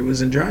this figure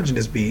was an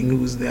androgynous being who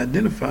was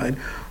identified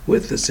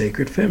with the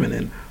sacred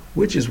feminine,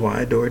 which is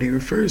why Doherty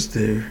refers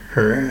to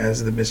her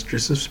as the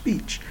Mistress of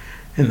Speech.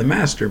 In The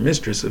Master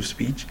Mistress of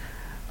Speech,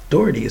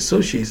 Doherty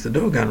associates the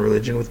Dogon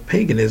religion with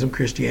paganism,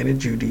 Christianity,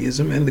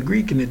 Judaism, and the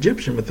Greek and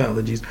Egyptian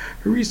mythologies.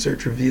 Her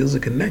research reveals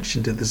a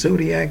connection to the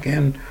zodiac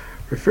and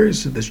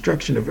refers to the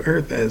destruction of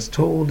Earth as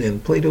told in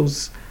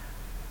Plato's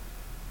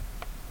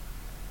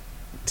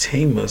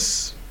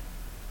Timaeus,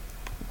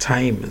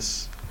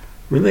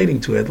 relating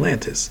to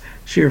Atlantis.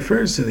 She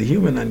refers to the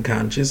human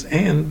unconscious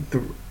and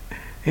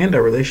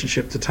our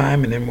relationship to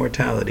time and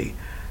immortality.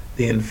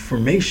 The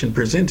information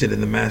presented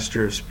in The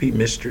Master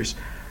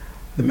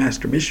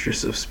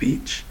Mistress of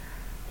Speech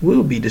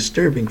will be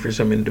disturbing for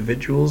some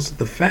individuals.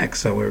 The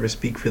facts, however,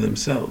 speak for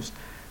themselves.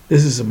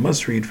 This is a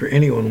must-read for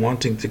anyone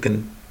wanting to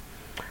come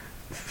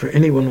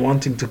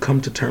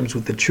to terms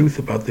with the truth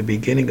about the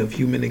beginning of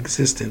human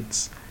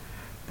existence.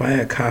 Buy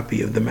a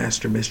copy of The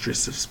Master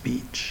Mistress of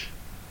Speech.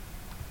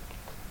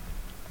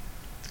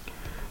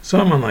 So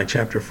I'm on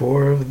chapter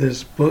 4 of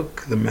this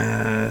book, The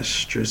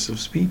Mistress of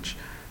Speech.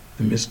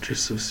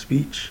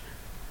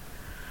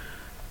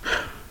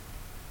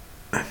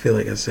 I feel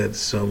like I said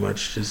so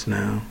much just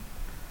now.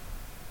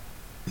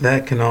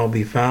 That can all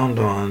be found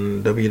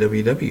on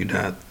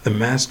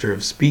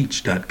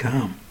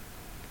www.themasterofspeech.com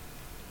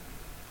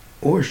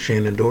or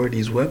Shannon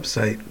Doherty's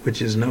website,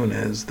 which is known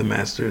as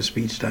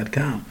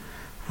themasterofspeech.com.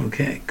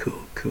 Okay,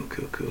 cool.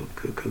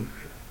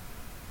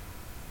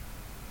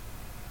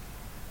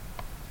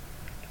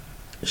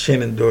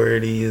 Shannon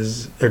Doherty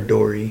is the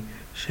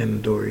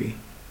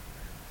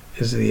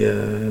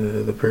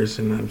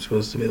person I'm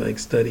supposed to be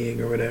studying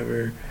or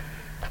whatever.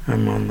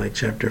 I'm on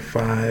chapter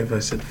 5. I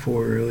said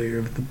 4 earlier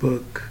of the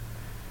book,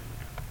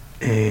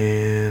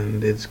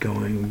 and it's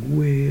going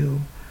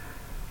well.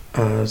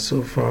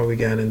 So far we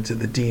got into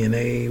the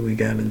DNA, we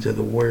got into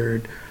the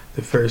word,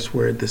 the first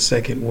word, the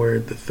second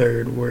word, the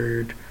third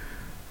word.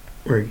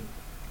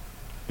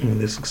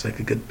 This looks like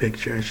a good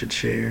picture I should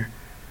share.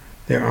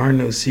 There are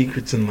no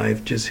secrets in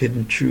life, just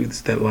hidden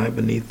truths that lie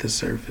beneath the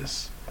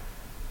surface.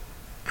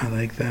 I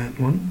like that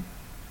one.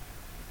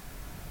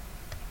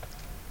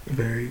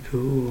 Very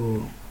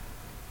cool.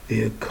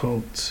 The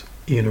Occult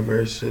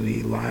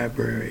University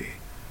Library.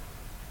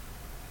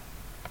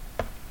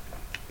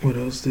 What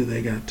else do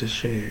they got to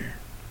share?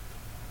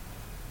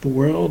 The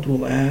world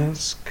will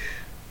ask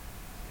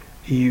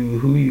you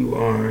who you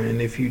are,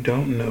 and if you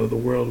don't know, the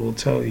world will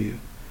tell you.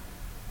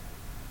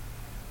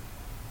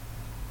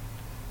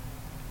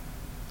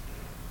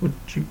 What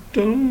you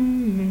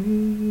don't know.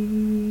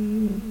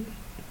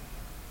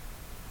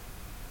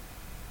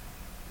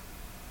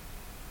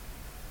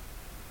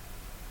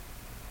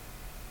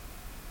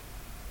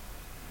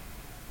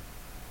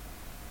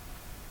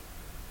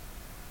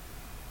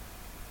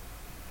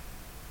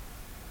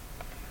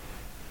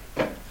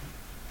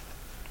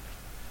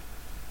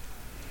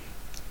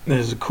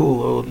 There's a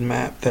cool old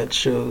map that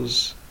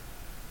shows,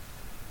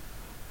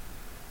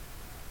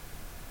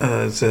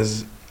 it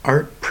says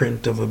art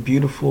print of a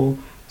beautiful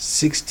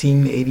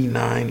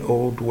 1689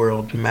 old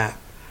world map,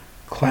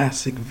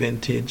 classic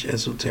vintage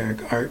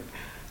esoteric art,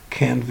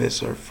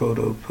 canvas or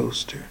photo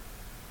poster.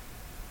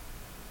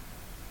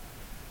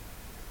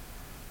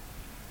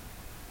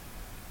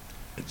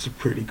 It's a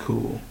pretty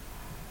cool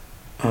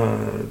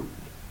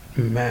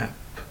map.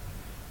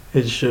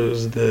 It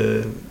shows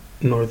the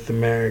North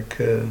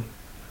America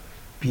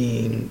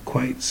being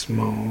quite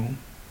small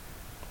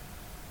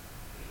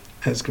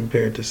as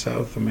compared to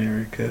South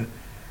America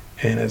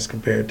and as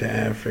compared to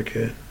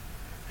Africa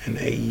and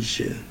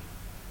Asia.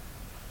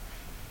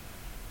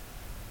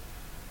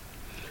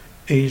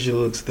 Asia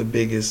looks the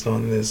biggest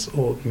on this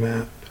old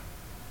map.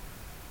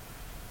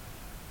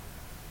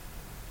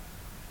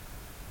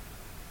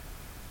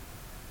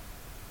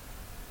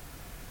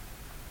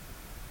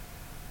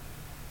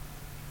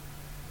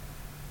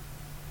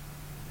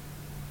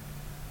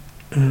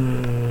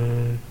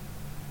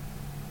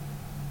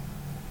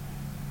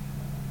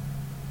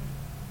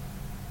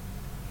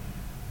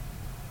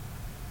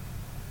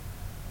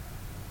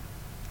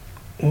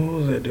 What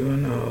was I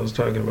doing? Oh, I was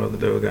talking about the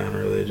Dogon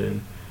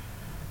religion.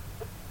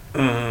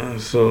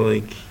 So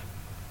like,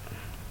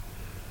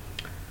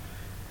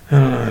 I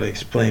don't know how to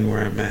explain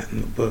where I'm at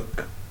in the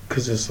book,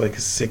 because it's like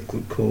a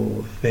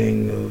cyclical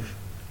thing of,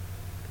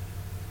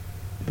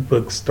 the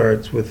book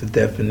starts with the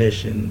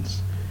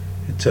definitions.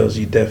 It tells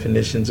you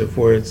definitions of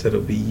words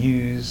that'll be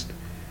used,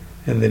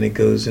 and then it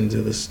goes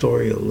into the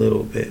story a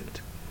little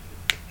bit.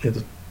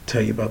 It'll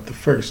tell you about the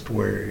first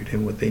word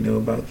and what they know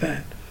about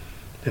that.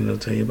 Then it'll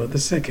tell you about the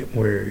second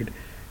word.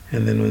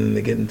 And then when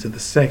they get into the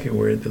second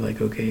word, they're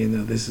like, okay,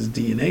 now this is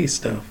DNA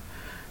stuff.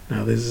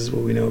 Now this is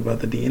what we know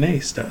about the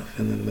DNA stuff.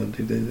 And then they'll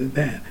do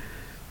that.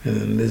 And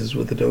then this is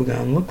what the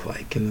Dogon look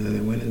like. And then they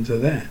went into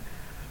that.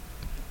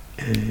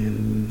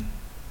 And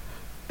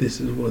this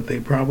is what they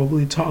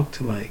probably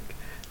talked like.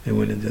 They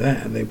went into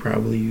that. They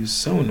probably used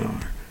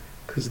sonar,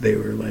 because they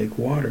were like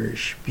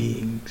waterish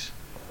beings,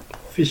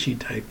 fishy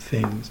type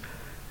things.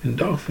 And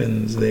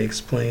dolphins, they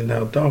explained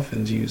how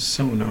dolphins use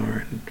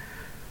sonar, and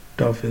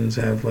dolphins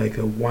have like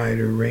a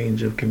wider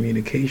range of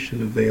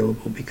communication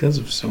available because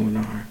of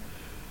sonar.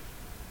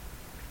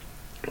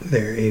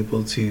 They're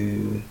able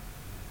to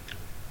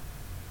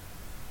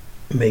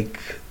make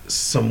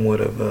somewhat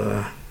of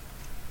a,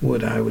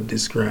 what I would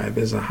describe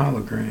as a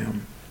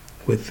hologram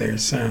with their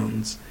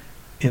sounds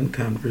in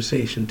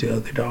conversation to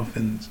other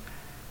dolphins.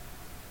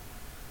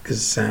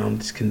 Because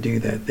sounds can do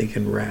that. They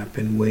can rap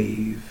and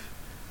wave.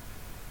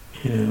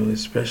 You know,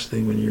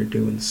 especially when you're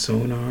doing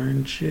sonar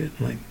and shit,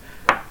 like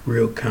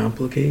real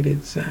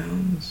complicated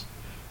sounds.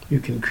 You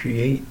can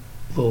create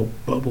little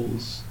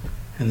bubbles,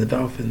 and the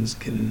dolphins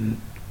can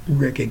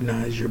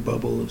recognize your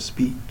bubble of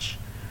speech.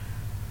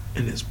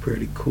 And it's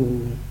pretty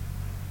cool.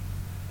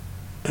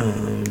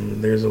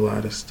 There's a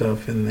lot of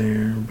stuff in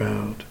there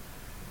about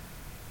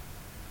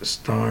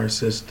star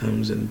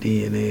systems and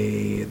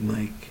DNA and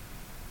like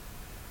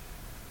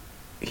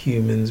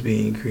humans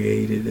being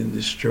created and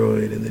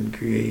destroyed and then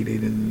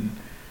created, and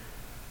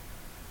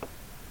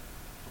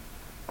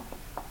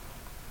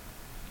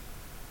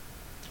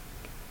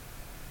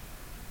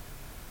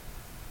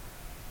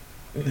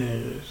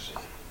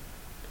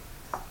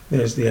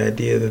there's the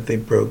idea that they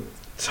broke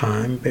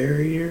time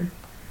barrier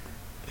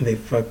and they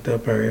fucked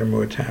up our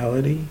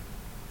immortality,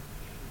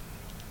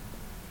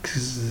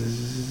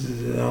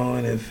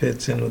 and it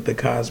fits in with the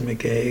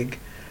cosmic egg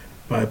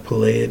by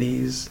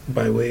Pleiades,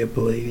 by way of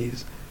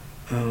Pleiades.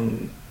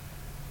 In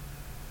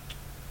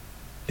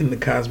the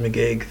cosmic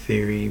egg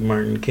theory,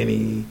 Martin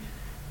Kinney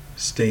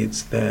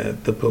states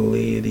that the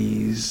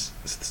Pleiades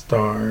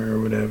star or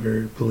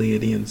whatever,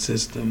 Pleiadian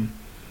system,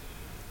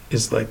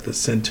 is like the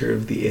center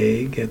of the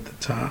egg at the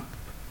top.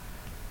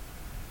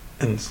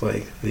 And it's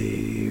like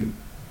the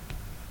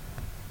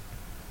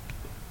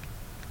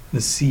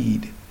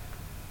seed.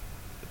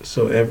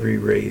 So every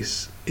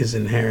race is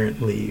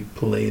inherently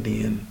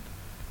Pleiadian.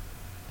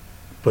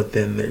 But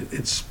then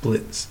it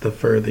splits. The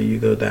further you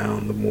go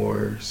down, the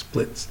more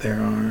splits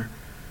there are.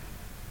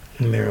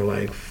 And there are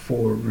like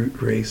 4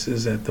 root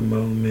races at the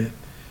moment.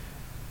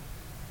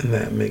 And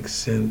that makes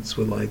sense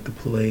with like the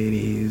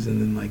Pleiades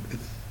and then like the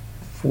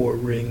 4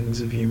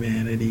 rings of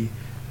humanity.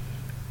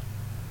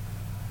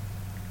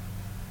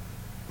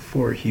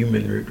 4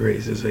 human root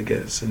races, I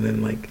guess. And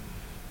then like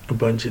a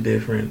bunch of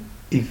different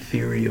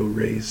ethereal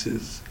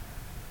races.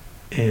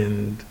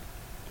 And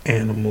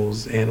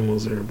animals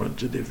are a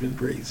bunch of different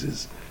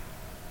races.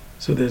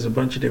 So there's a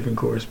bunch of different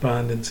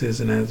correspondences,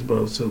 and as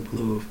above, so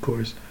below, of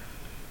course.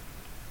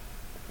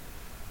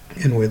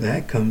 And where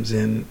that comes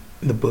in,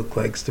 the book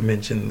likes to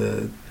mention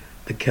the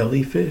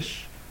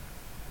kellyfish,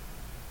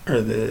 or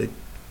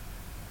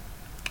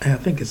I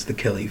think it's the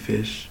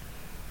kellyfish,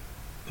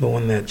 the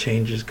one that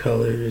changes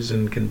colors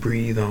and can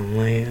breathe on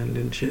land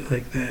and shit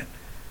like that.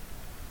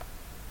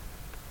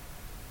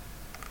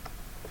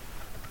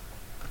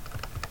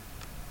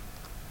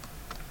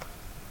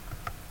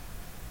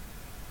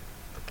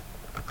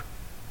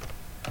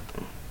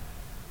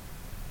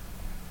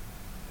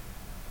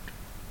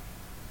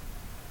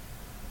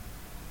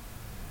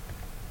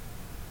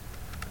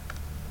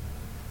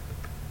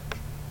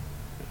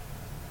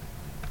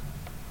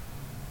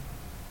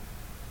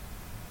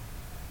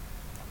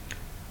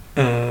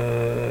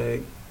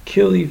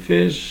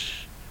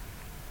 Killifish.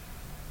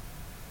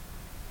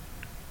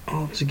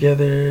 Oh,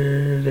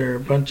 Altogether, there are a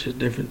bunch of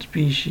different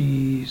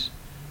species.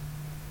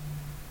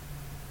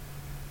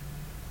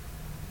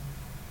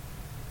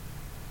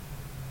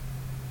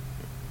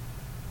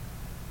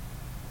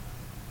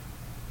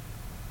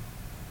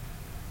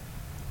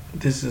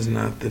 This is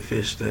not the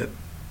fish that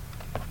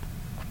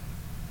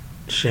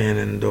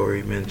Shannon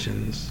Dory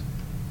mentions.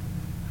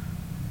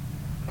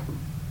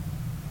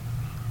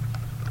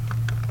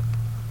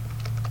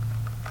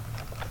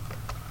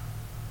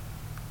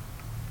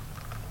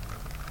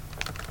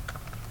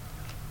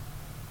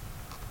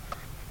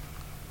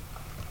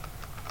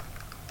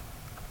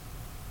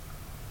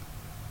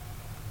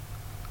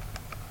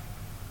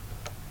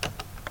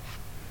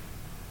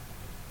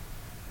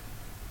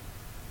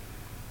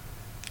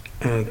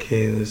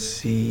 Okay, let's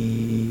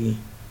see.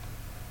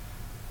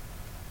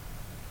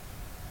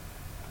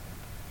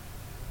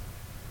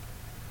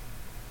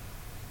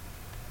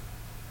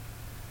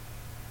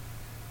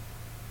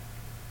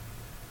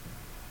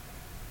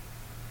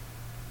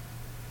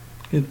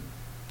 I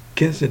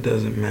guess it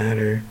doesn't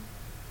matter.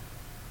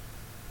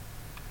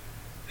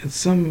 It's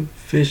some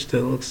fish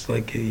that looks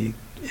like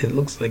it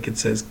looks like it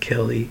says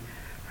Kelly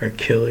or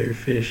killer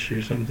fish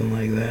or something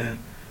like that.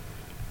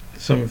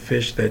 Some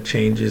fish that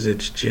changes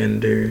its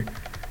gender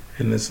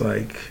and it's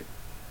like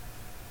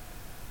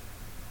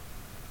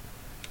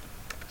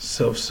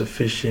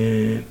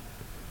self-sufficient.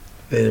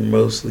 They're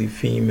mostly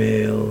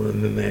female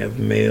and then they have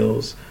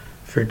males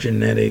for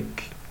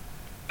genetic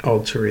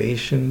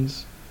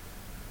alterations.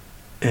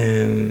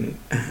 And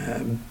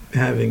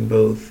having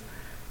both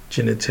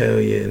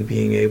genitalia and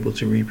being able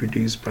to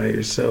reproduce by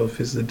yourself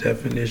is the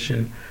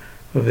definition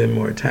of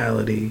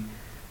immortality,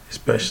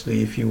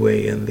 especially if you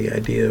weigh in the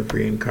idea of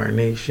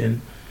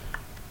reincarnation,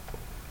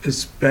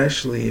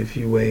 especially if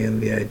you weigh in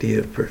the idea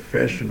of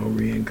professional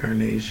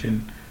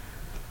reincarnation,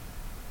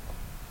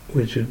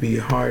 which would be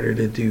harder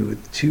to do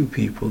with two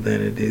people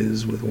than it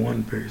is with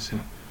one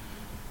person.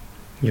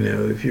 You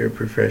know, if you're a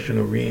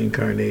professional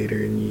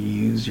reincarnator and you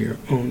use your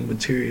own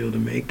material to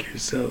make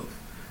yourself,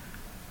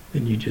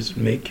 then you just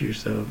make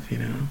yourself, you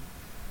know.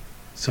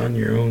 It's on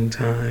your own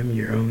time,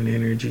 your own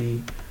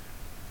energy.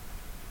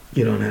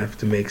 You don't have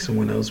to make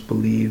someone else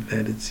believe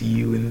that it's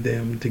you and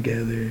them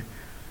together.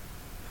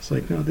 It's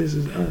like, no, this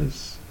is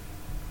us.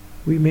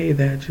 We made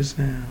that just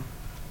now.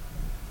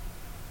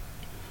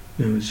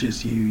 No, it's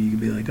just you. You can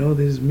be like, oh,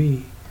 this is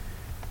me.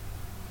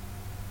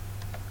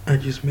 I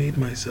just made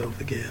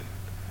myself again.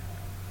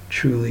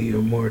 Truly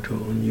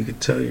immortal, and you could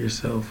tell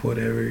yourself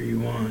whatever you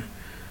want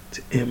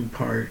to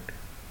impart,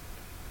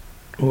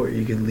 or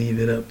you could leave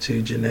it up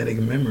to genetic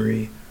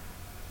memory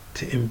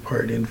to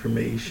impart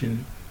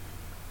information.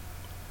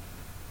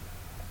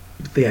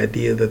 The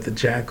idea that the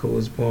jackal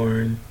was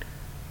born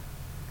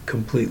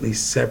completely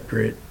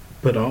separate,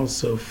 but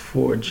also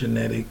for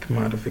genetic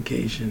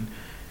modification.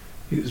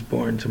 He was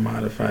born to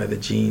modify the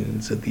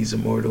genes of these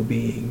immortal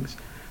beings,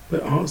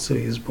 but also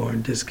he was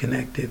born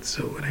disconnected.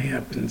 So what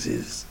happens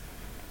is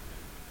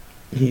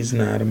he's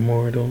not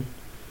immortal.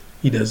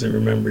 He doesn't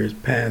remember his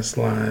past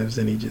lives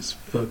and he just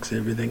fucks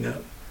everything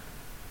up.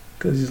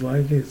 Because he's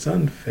like, it's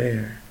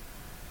unfair.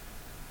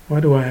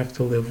 Why do I have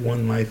to live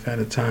one life at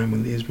a time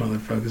when these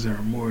motherfuckers are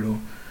immortal?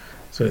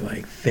 So it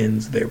like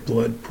thins their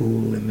blood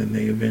pool and then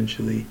they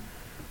eventually,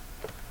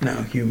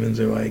 now humans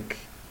are like,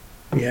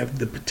 we have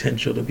the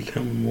potential to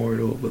become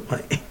immortal, but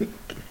like,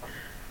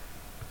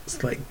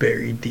 it's like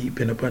buried deep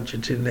in a bunch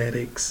of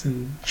genetics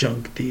and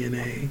junk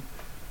DNA.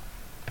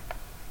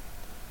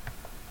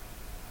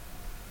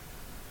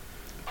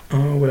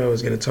 What I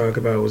was going to talk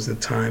about was the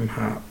time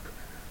hop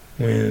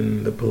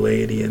when the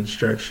Palladian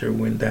structure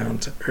went down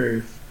to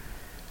Earth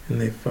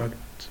and they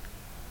fucked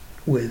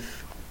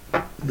with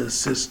the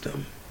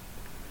system.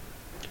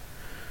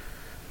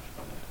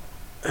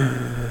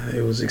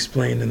 It was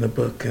explained in the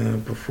book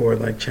before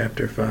like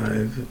chapter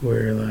 5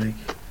 where like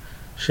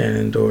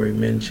Shannon Dory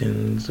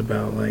mentions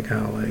about like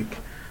how like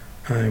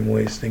I'm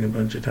wasting a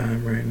bunch of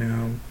time right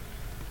now.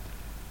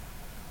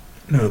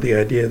 No, the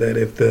idea that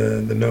if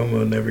the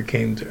Nomo never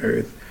came to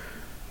Earth,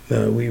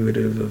 we would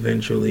have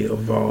eventually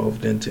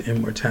evolved into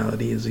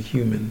immortality as a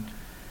human.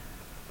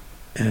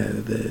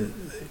 The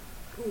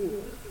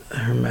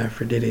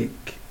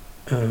hermaphroditic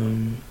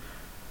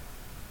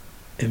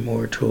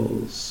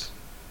immortals.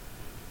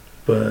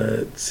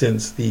 But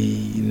since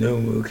the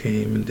Nomu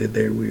came and did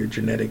their weird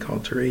genetic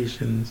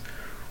alterations,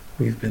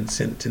 we've been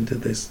sent into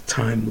this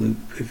time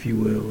loop, if you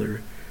will,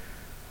 or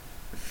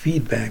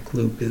feedback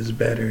loop is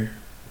better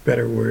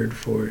word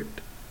for it.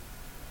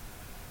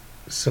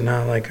 So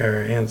now like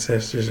our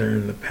ancestors are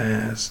in the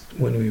past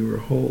when we were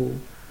whole,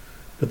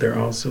 but they're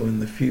also in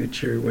the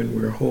future when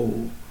we're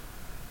whole.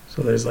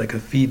 So there's like a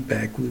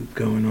feedback loop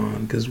going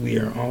on because we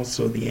are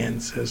also the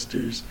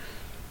ancestors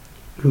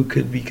who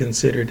could be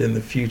considered in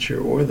the future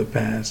or the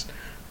past,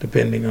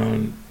 depending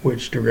on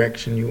which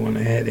direction you want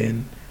to head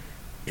in.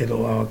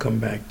 It'll all come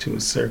back to a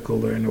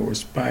circle or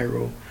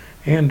spiral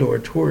and or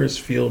torus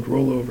field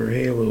rollover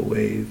halo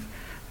wave,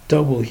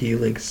 double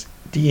helix,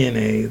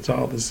 DNA, it's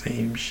all the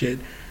same shit.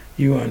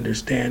 You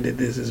understand it.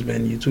 This has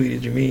been You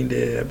Tweeted You Mean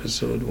It,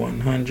 episode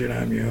 100.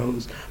 I'm your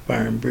host,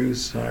 Byron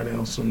Broussard,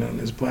 also known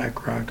as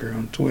Black Rocker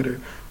on Twitter,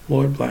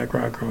 Lord Black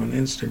Rocker on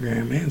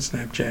Instagram and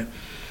Snapchat.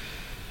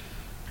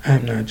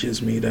 I'm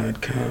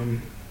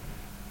notjustme.com.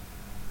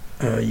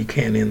 You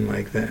can't end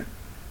like that.